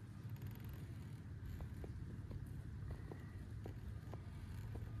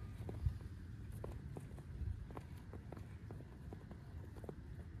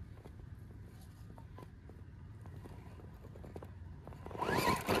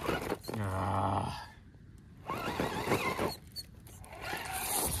 Ah.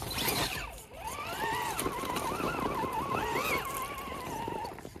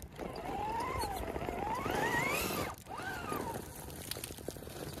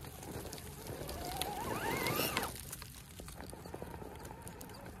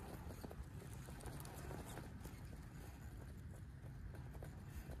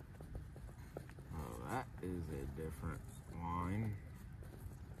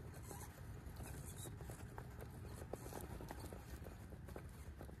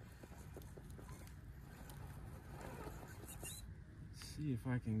 See if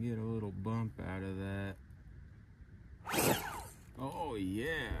I can get a little bump out of that. Oh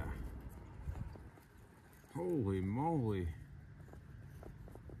yeah. Holy moly.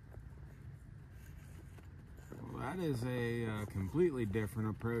 Well, that is a completely different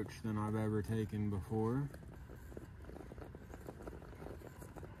approach than I've ever taken before.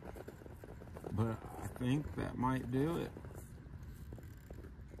 But I think that might do it.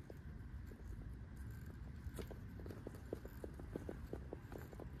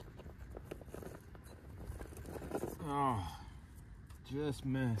 Oh, just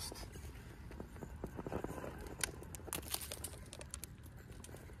missed.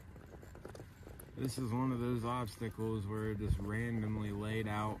 This is one of those obstacles where it just randomly laid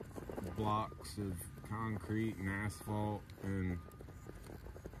out blocks of concrete and asphalt, and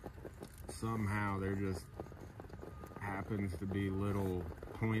somehow there just happens to be little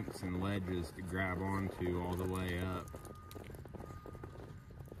points and ledges to grab onto all the way up.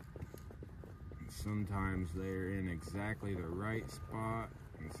 Sometimes they're in exactly the right spot,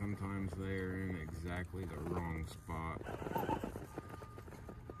 and sometimes they're in exactly the wrong spot.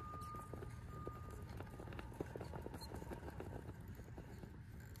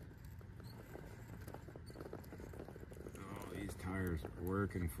 Oh, these tires are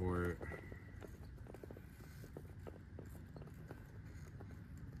working for it.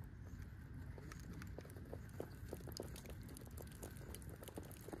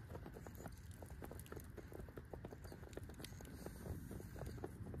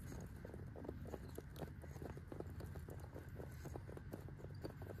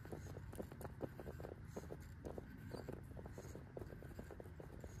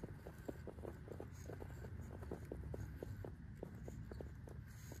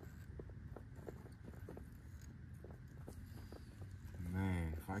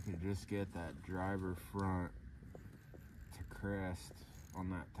 Man, if I could just get that driver front to crest on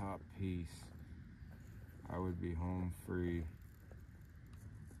that top piece, I would be home free.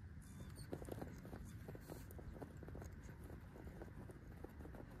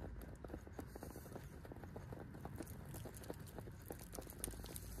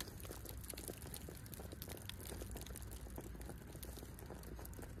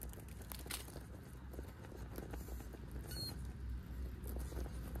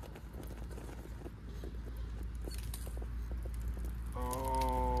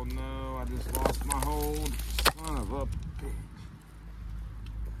 Oh no, I just lost my hold. Son of a bitch.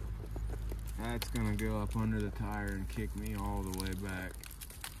 That's gonna go up under the tire and kick me all the way back.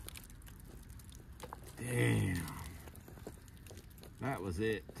 Damn. That was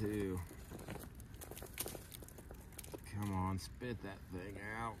it too. Come on, spit that thing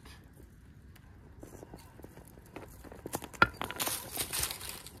out.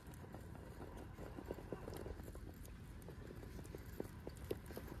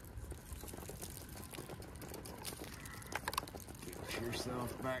 Get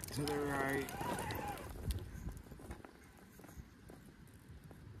yourself back to the right.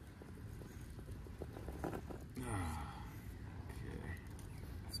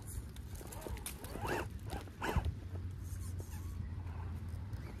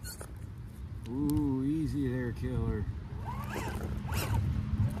 Ooh, easy there, killer.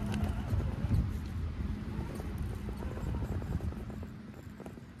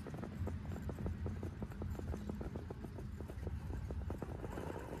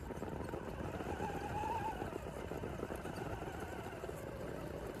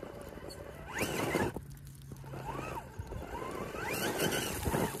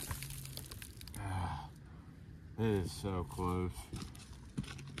 It is so close.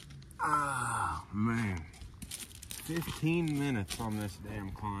 Ah, man. 15 minutes on this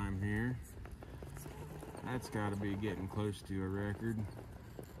damn climb here. That's got to be getting close to a record.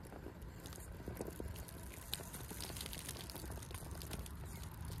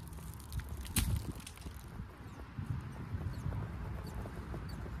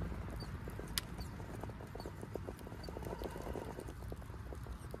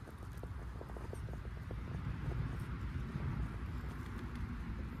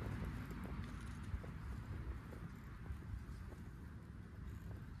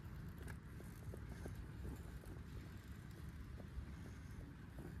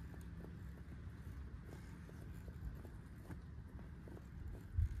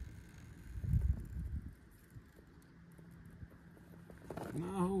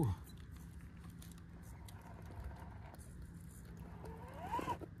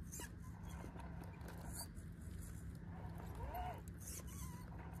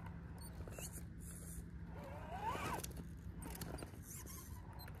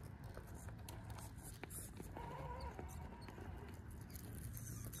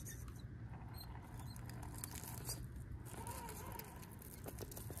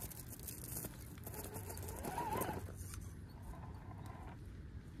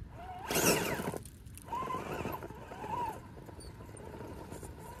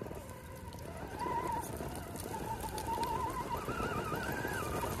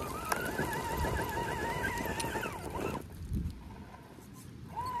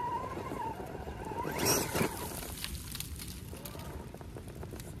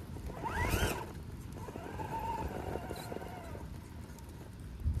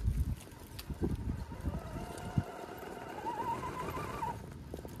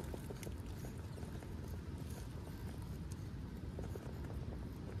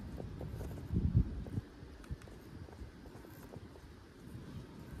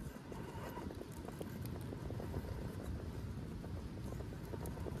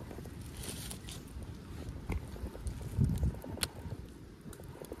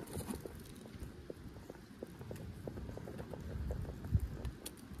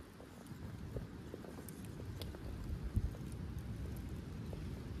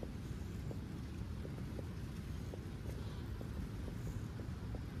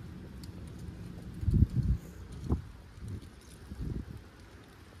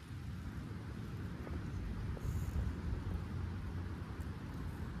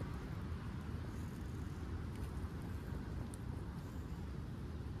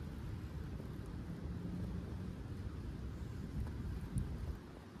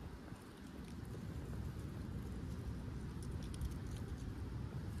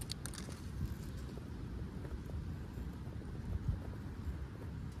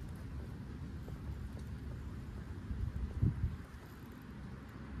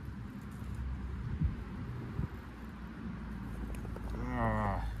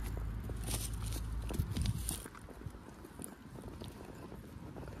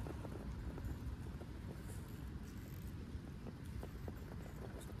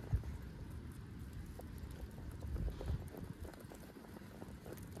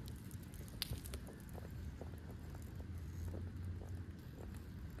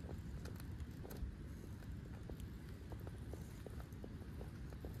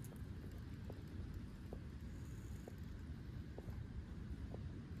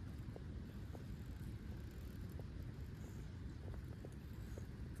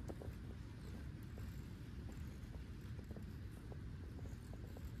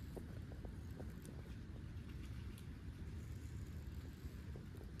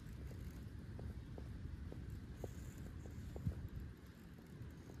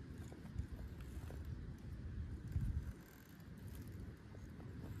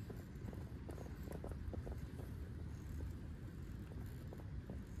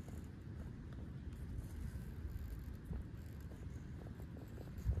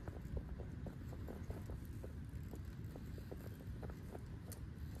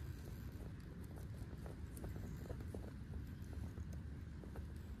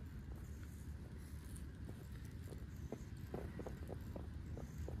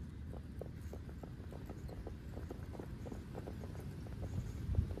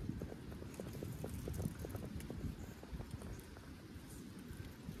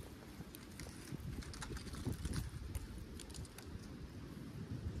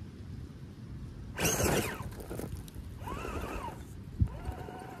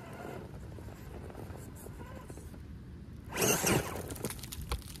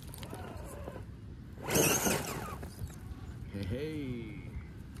 Hey.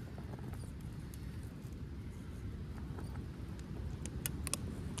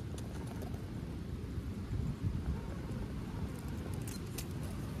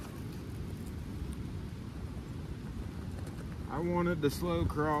 I wanted to slow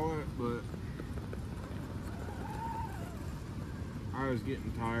crawl it, but I was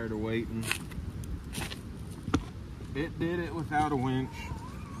getting tired of waiting. It did it without a winch.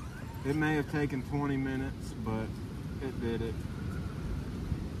 It may have taken 20 minutes, but it did it.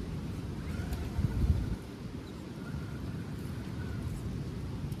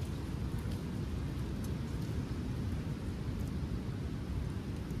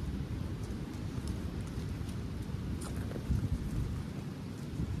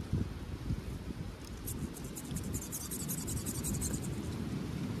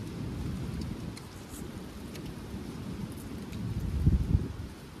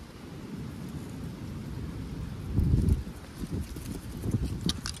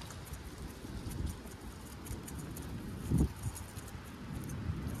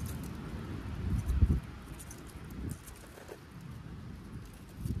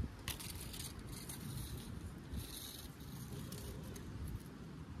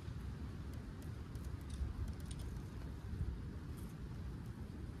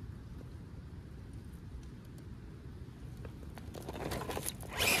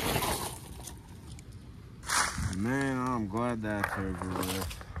 Man, I'm glad that's over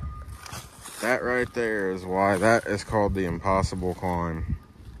with. That right there is why that is called the impossible climb.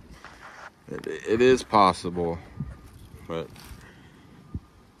 It is possible, but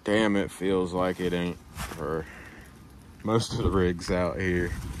damn, it feels like it ain't for most of the rigs out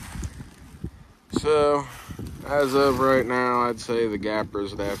here. So, as of right now, I'd say the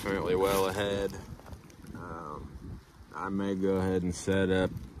gapper's definitely well ahead. I may go ahead and set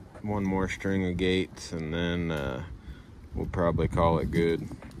up one more string of gates, and then we'll probably call it good.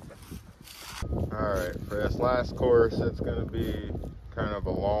 Alright, for this last course, it's going to be kind of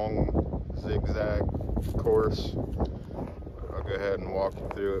a long zigzag course. I'll go ahead and walk you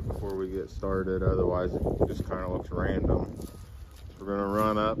through it before we get started, otherwise it just kind of looks random. We're going to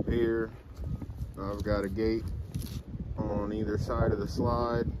run up here. I've got a gate on either side of the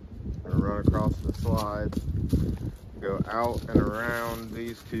slide. I'm going to run across the slide, go out and around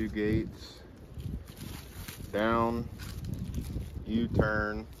these two gates, down,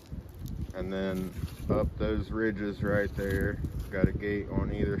 U-turn, and then up those ridges right there. Got a gate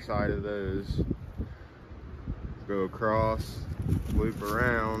on either side of those. Go across, loop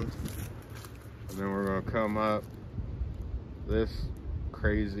around, and then we're gonna come up this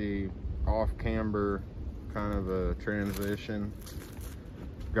crazy off-camber kind of a transition.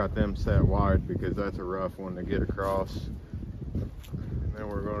 Got them set wide because that's a rough one to get across. And then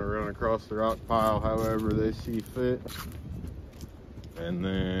we're gonna run across the rock pile however they see fit. And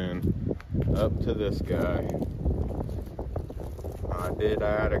then up to this guy. I did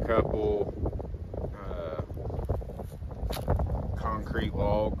add a couple concrete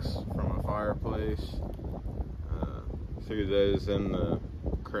logs from a fireplace. Threw those in the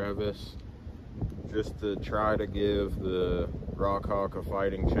crevice just to try to give the Rockhawk a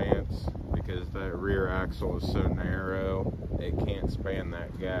fighting chance, because that rear axle is so narrow it can't span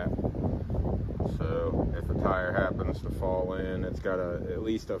that gap. So if a tire happens to fall in, it's got at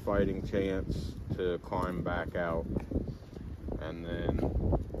least a fighting chance to climb back out. And then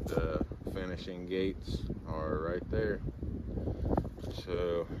the finishing gates are right there.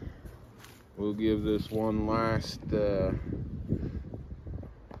 So we'll give this one last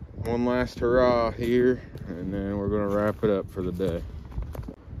hurrah here, and then we're gonna wrap it up for the day.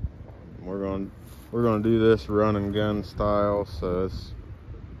 We're gonna do this run and gun style, so it's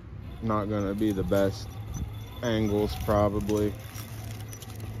not gonna be the best angles probably,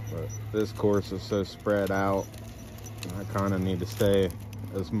 but this course is so spread out, I kind of need to stay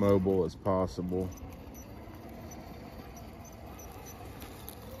as mobile as possible.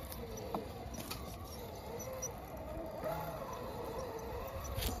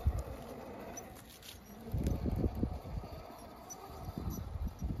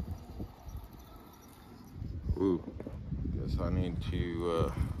 Ooh, guess I need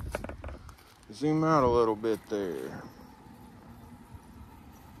to zoom out a little bit there.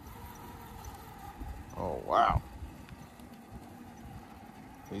 Oh wow,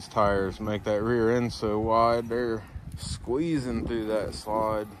 these tires make that rear end so wide they're squeezing through that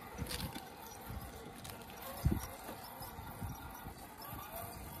slide.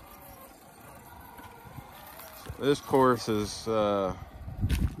 This course is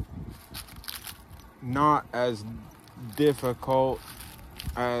not as difficult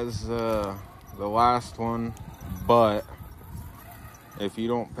as the last one, but if you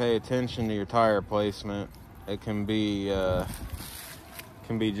don't pay attention to your tire placement, it can be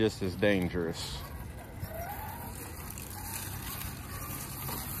just as dangerous.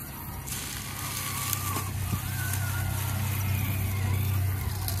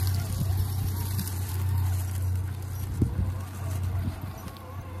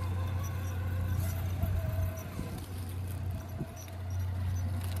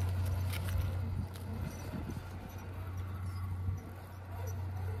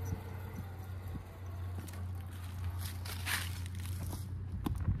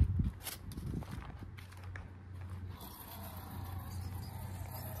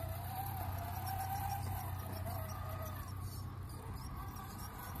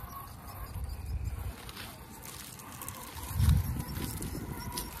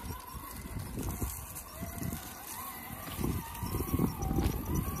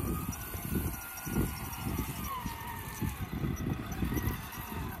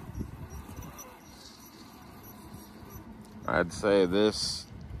 I'd say this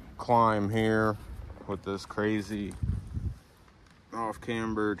climb here with this crazy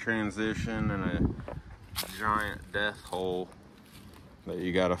off-camber transition and a giant death hole that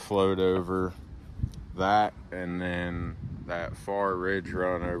you got to float over, that and then that far ridge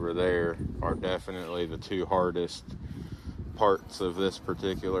run over there are definitely the two hardest parts of this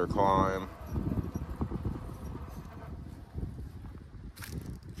particular climb.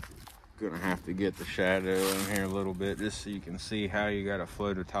 Gonna have to get the shadow in here a little bit just so you can see how you gotta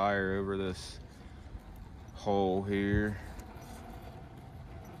float a tire over this hole here.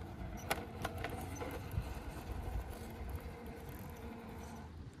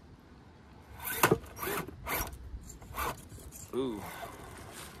 Ooh.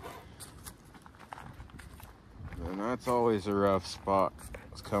 And that's always a rough spot.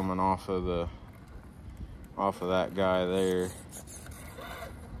 It's coming off of that guy there.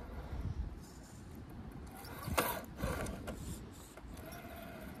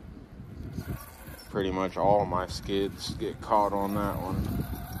 Pretty much all my skids get caught on that one.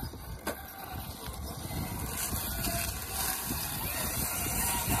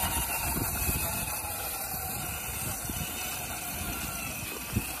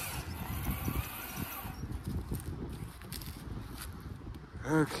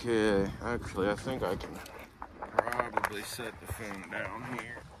 Okay, actually I think I can probably set the phone down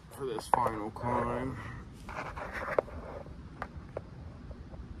here for this final climb.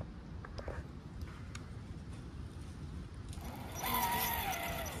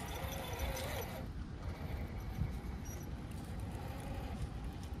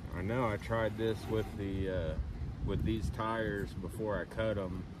 I know I tried this with these tires before I cut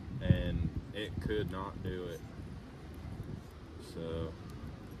them, and it could not do it. So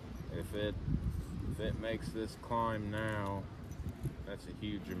if it makes this climb now, that's a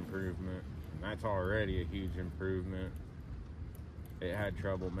huge improvement. And that's already a huge improvement. It had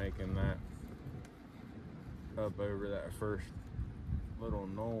trouble making that up over that first little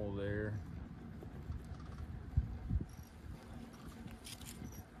knoll there.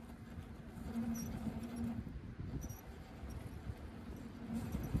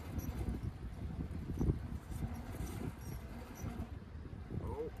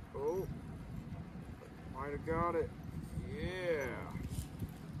 Oh, might have got it. Yeah.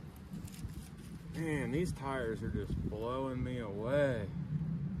 Man, these tires are just blowing me away.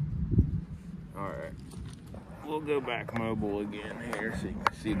 All right, we'll go back mobile again here so you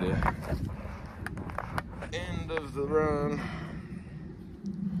can see the end of the run.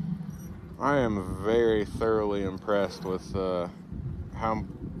 I am very thoroughly impressed with how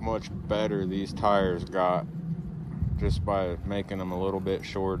much better these tires got just by making them a little bit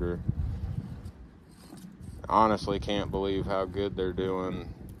shorter. Honestly can't believe how good they're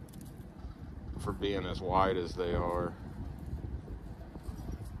doing for being as wide as they are.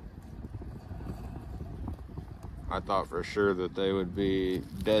 I thought for sure that they would be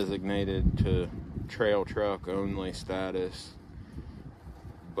designated to trail truck only status,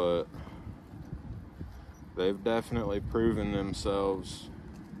 but they've definitely proven themselves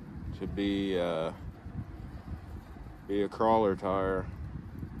to be a crawler tire.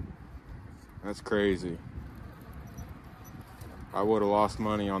 That's crazy. I would have lost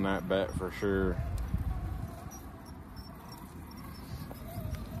money on that bet for sure.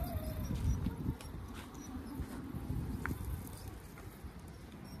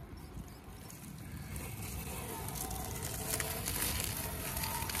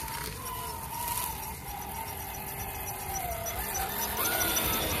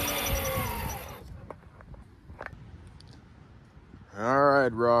 All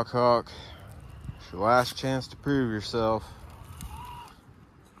right, Rockhawk, it's your last chance to prove yourself.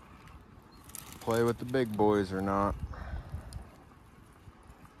 play with the big boys or not.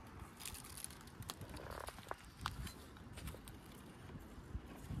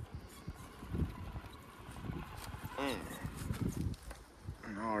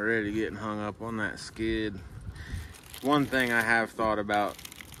 I'm already getting hung up on that skid. One thing I have thought about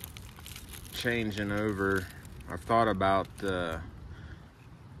changing over, I've thought about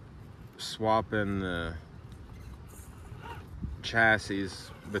swapping the chassis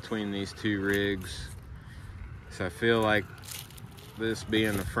between these two rigs. So I feel like this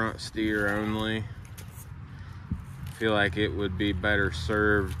being the front steer only, I feel like it would be better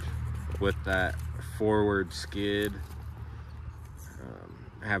served with that forward skid,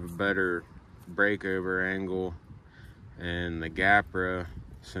 have a better breakover angle, and the Gapra,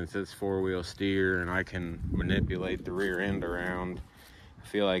 since it's four-wheel steer and I can manipulate the rear end around, I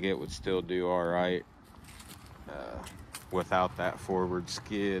feel like it would still do all right without that forward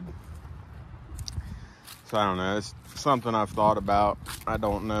skid. So I don't know, it's something I've thought about. I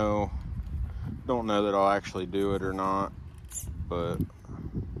don't know that I'll actually do it or not, but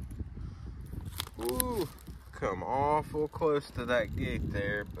ooh, come awful close to that gate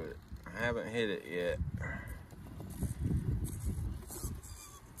there, but I haven't hit it yet.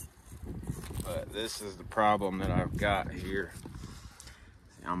 But this is the problem that I've got here.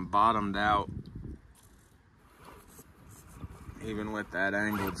 See, I'm bottomed out even with that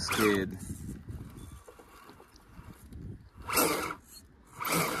angled skid.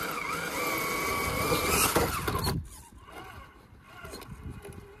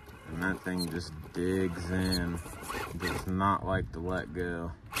 And that thing just digs in. It does not like to let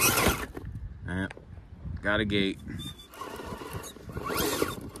go. Yep, got a gate.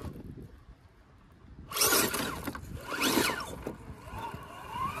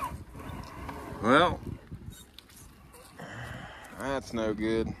 Well, that's no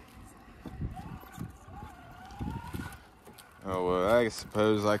good. Oh, well, I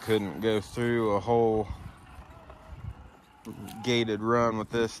suppose I couldn't go through a whole gated run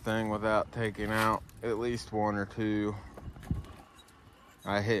with this thing without taking out at least one or two.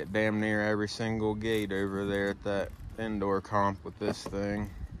 I hit damn near every single gate over there at that indoor comp with this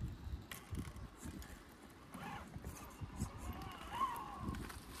thing.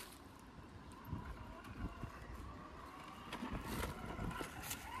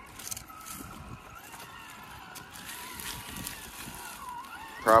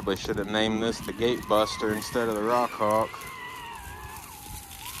 Probably should have named this the Gate Buster instead of the Rock Hawk.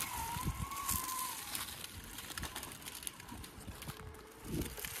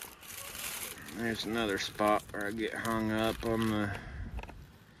 There's another spot where I get hung up on the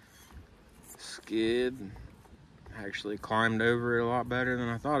skid. I actually climbed over it a lot better than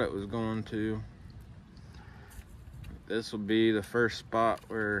I thought it was going to. This will be the first spot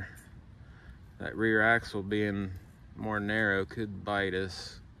where that rear axle being more narrow could bite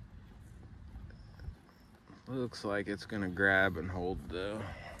us. Looks like it's gonna grab and hold though.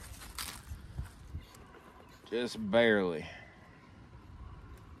 Just barely.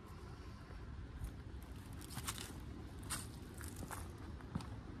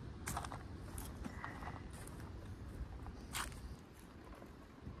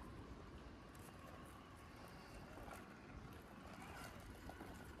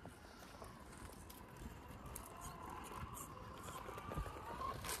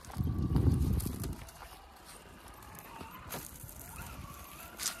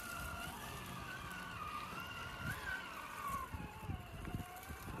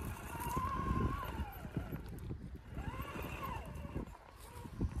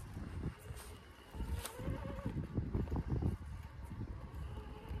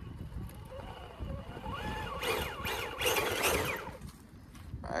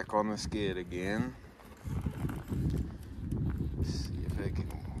 Back on the skid again. See if I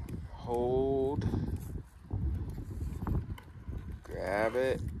can hold, grab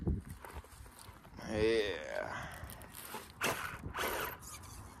it. Yeah,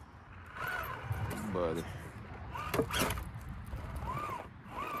 buddy.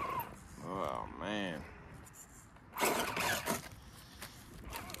 Oh man.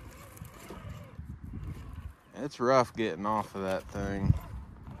 It's rough getting off of that thing.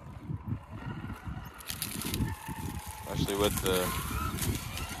 Especially with the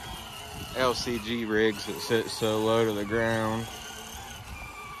LCG rigs that sit so low to the ground.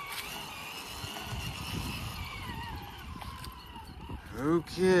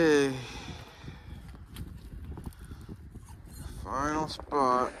 Okay. Final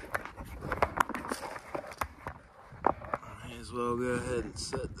spot. May as well go ahead and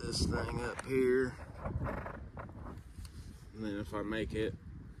set this thing up here. And then if I make it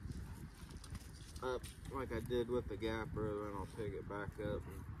up like I did with the Gapra, then I'll pick it back up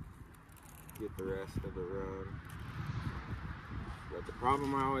and get the rest of the run. But the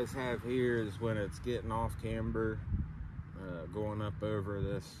problem I always have here is when it's getting off camber, going up over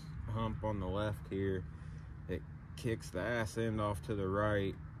this hump on the left here, it kicks the ass end off to the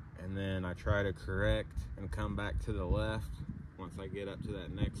right, and then I try to correct and come back to the left once I get up to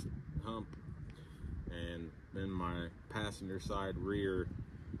that next hump, and then my passenger side rear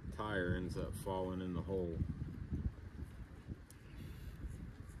tire ends up falling in the hole.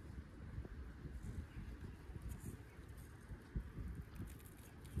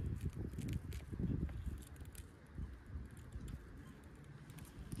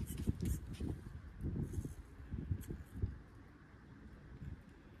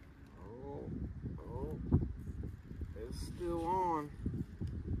 It's still on.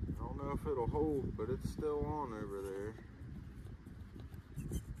 I don't know if it'll hold, but it's still on over there.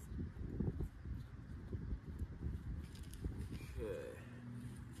 Okay.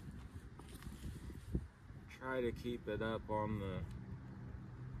 Try to keep it up on the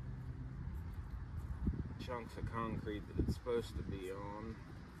chunks of concrete that it's supposed to be on.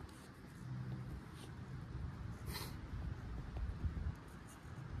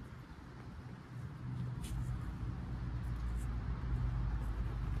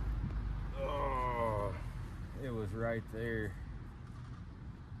 It was right there.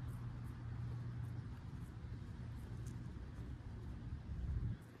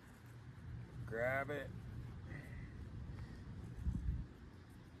 Grab it.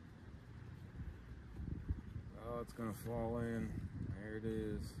 Oh, it's gonna fall in. There it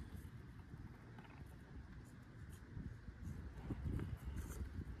is.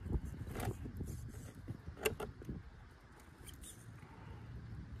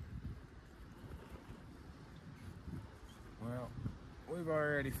 Well, we've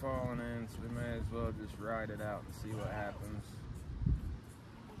already fallen in, so we may as well just ride it out and see what happens.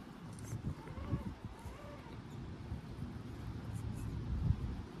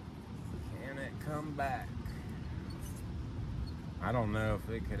 Can it come back? I don't know if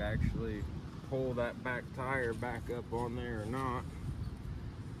it could actually pull that back tire back up on there or not.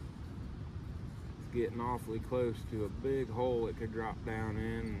 It's getting awfully close to a big hole it could drop down in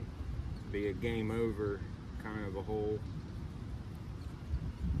and be a game over kind of a hole.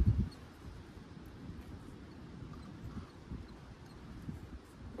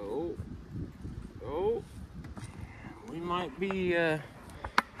 Oh, we might be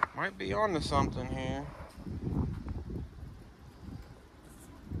onto something here.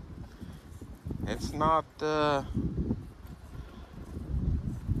 It's not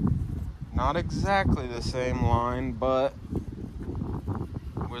exactly the same line, but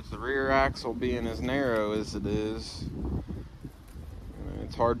with the rear axle being as narrow as it is,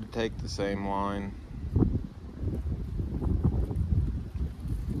 it's hard to take the same line.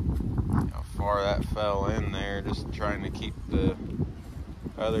 How far that fell in there, just trying to keep the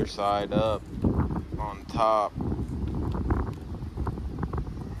other side up on top.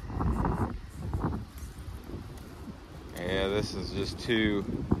 Yeah, this is just too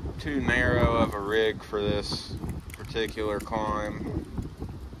narrow of a rig for this particular climb.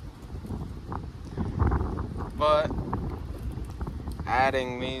 But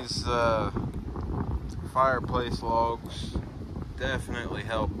adding these fireplace logs definitely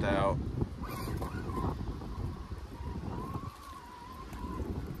helped out.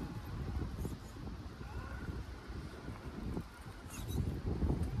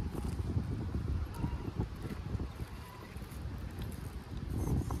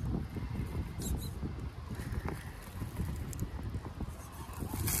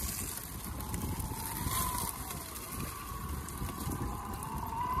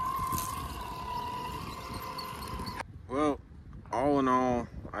 Well, all in all,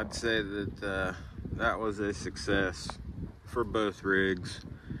 I'd say that that was a success for both rigs.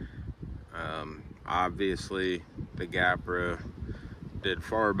 Obviously, the Gapra did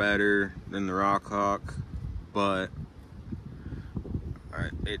far better than the Rockhawk, but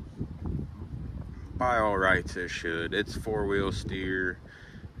it, by all rights, it should. It's four-wheel steer.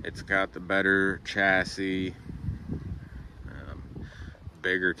 It's got the better chassis,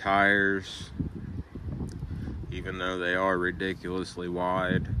 bigger tires, even though they are ridiculously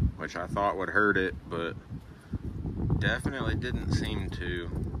wide, which I thought would hurt it, but definitely didn't seem to.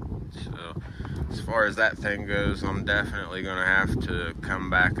 So as far as that thing goes, I'm definitely gonna have to come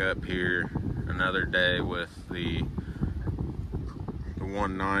back up here another day with the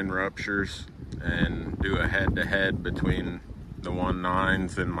 1.9 ruptures and do a head-to-head between the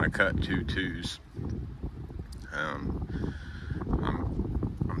 1.9s and my cut 2.2s. I'm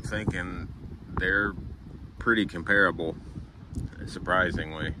thinking they're pretty comparable,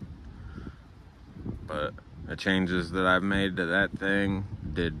 surprisingly. But the changes that I've made to that thing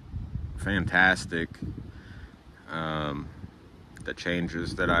did fantastic. The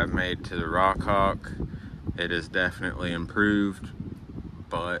changes that I've made to the Rockhawk, it has definitely improved,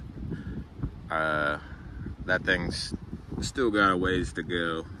 but that thing's still got a ways to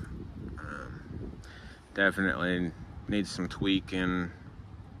go. Definitely needs some tweaking.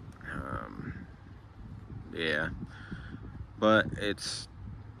 Yeah, but it's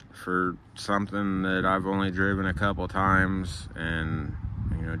for something that I've only driven a couple times and,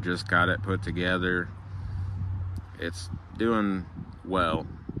 you know, just got it put together. It's doing well.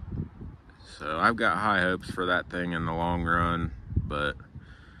 So I've got high hopes for that thing in the long run, but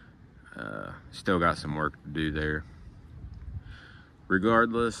still got some work to do there.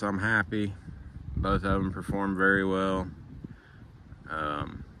 Regardless, I'm happy. Both of them performed very well.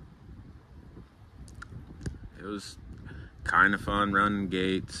 It was kind of fun running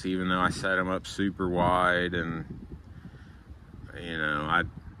gates, even though I set them up super wide, and you know,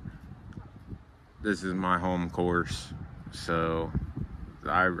 this is my home course, so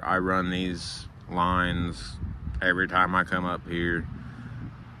I run these lines every time I come up here.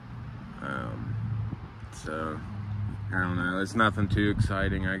 So I don't know, it's nothing too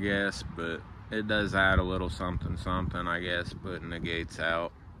exciting, I guess, but it does add a little something, I guess, putting the gates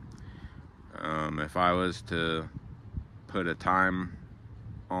out. If I was to put a time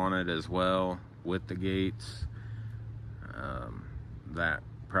on it as well with the gates, that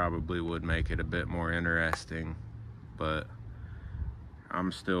probably would make it a bit more interesting, but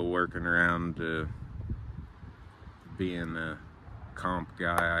I'm still working around to being a comp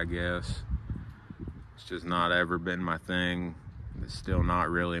guy, I guess. It's just not ever been my thing. It's still not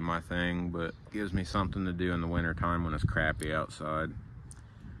really my thing, but it gives me something to do in the winter time when it's crappy outside.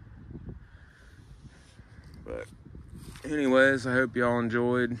 But anyways, I hope y'all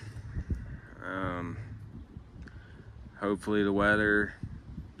enjoyed. Hopefully the weather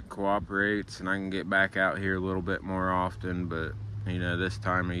cooperates and I can get back out here a little bit more often, but you know, this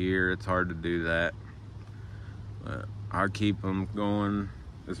time of year it's hard to do that. But I'll keep them going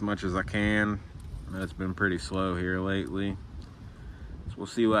as much as I can. It's been pretty slow here lately, so we'll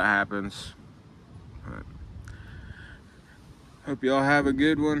see what happens. But hope y'all have a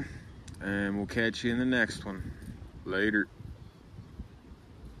good one, and we'll catch you in the next one. Later.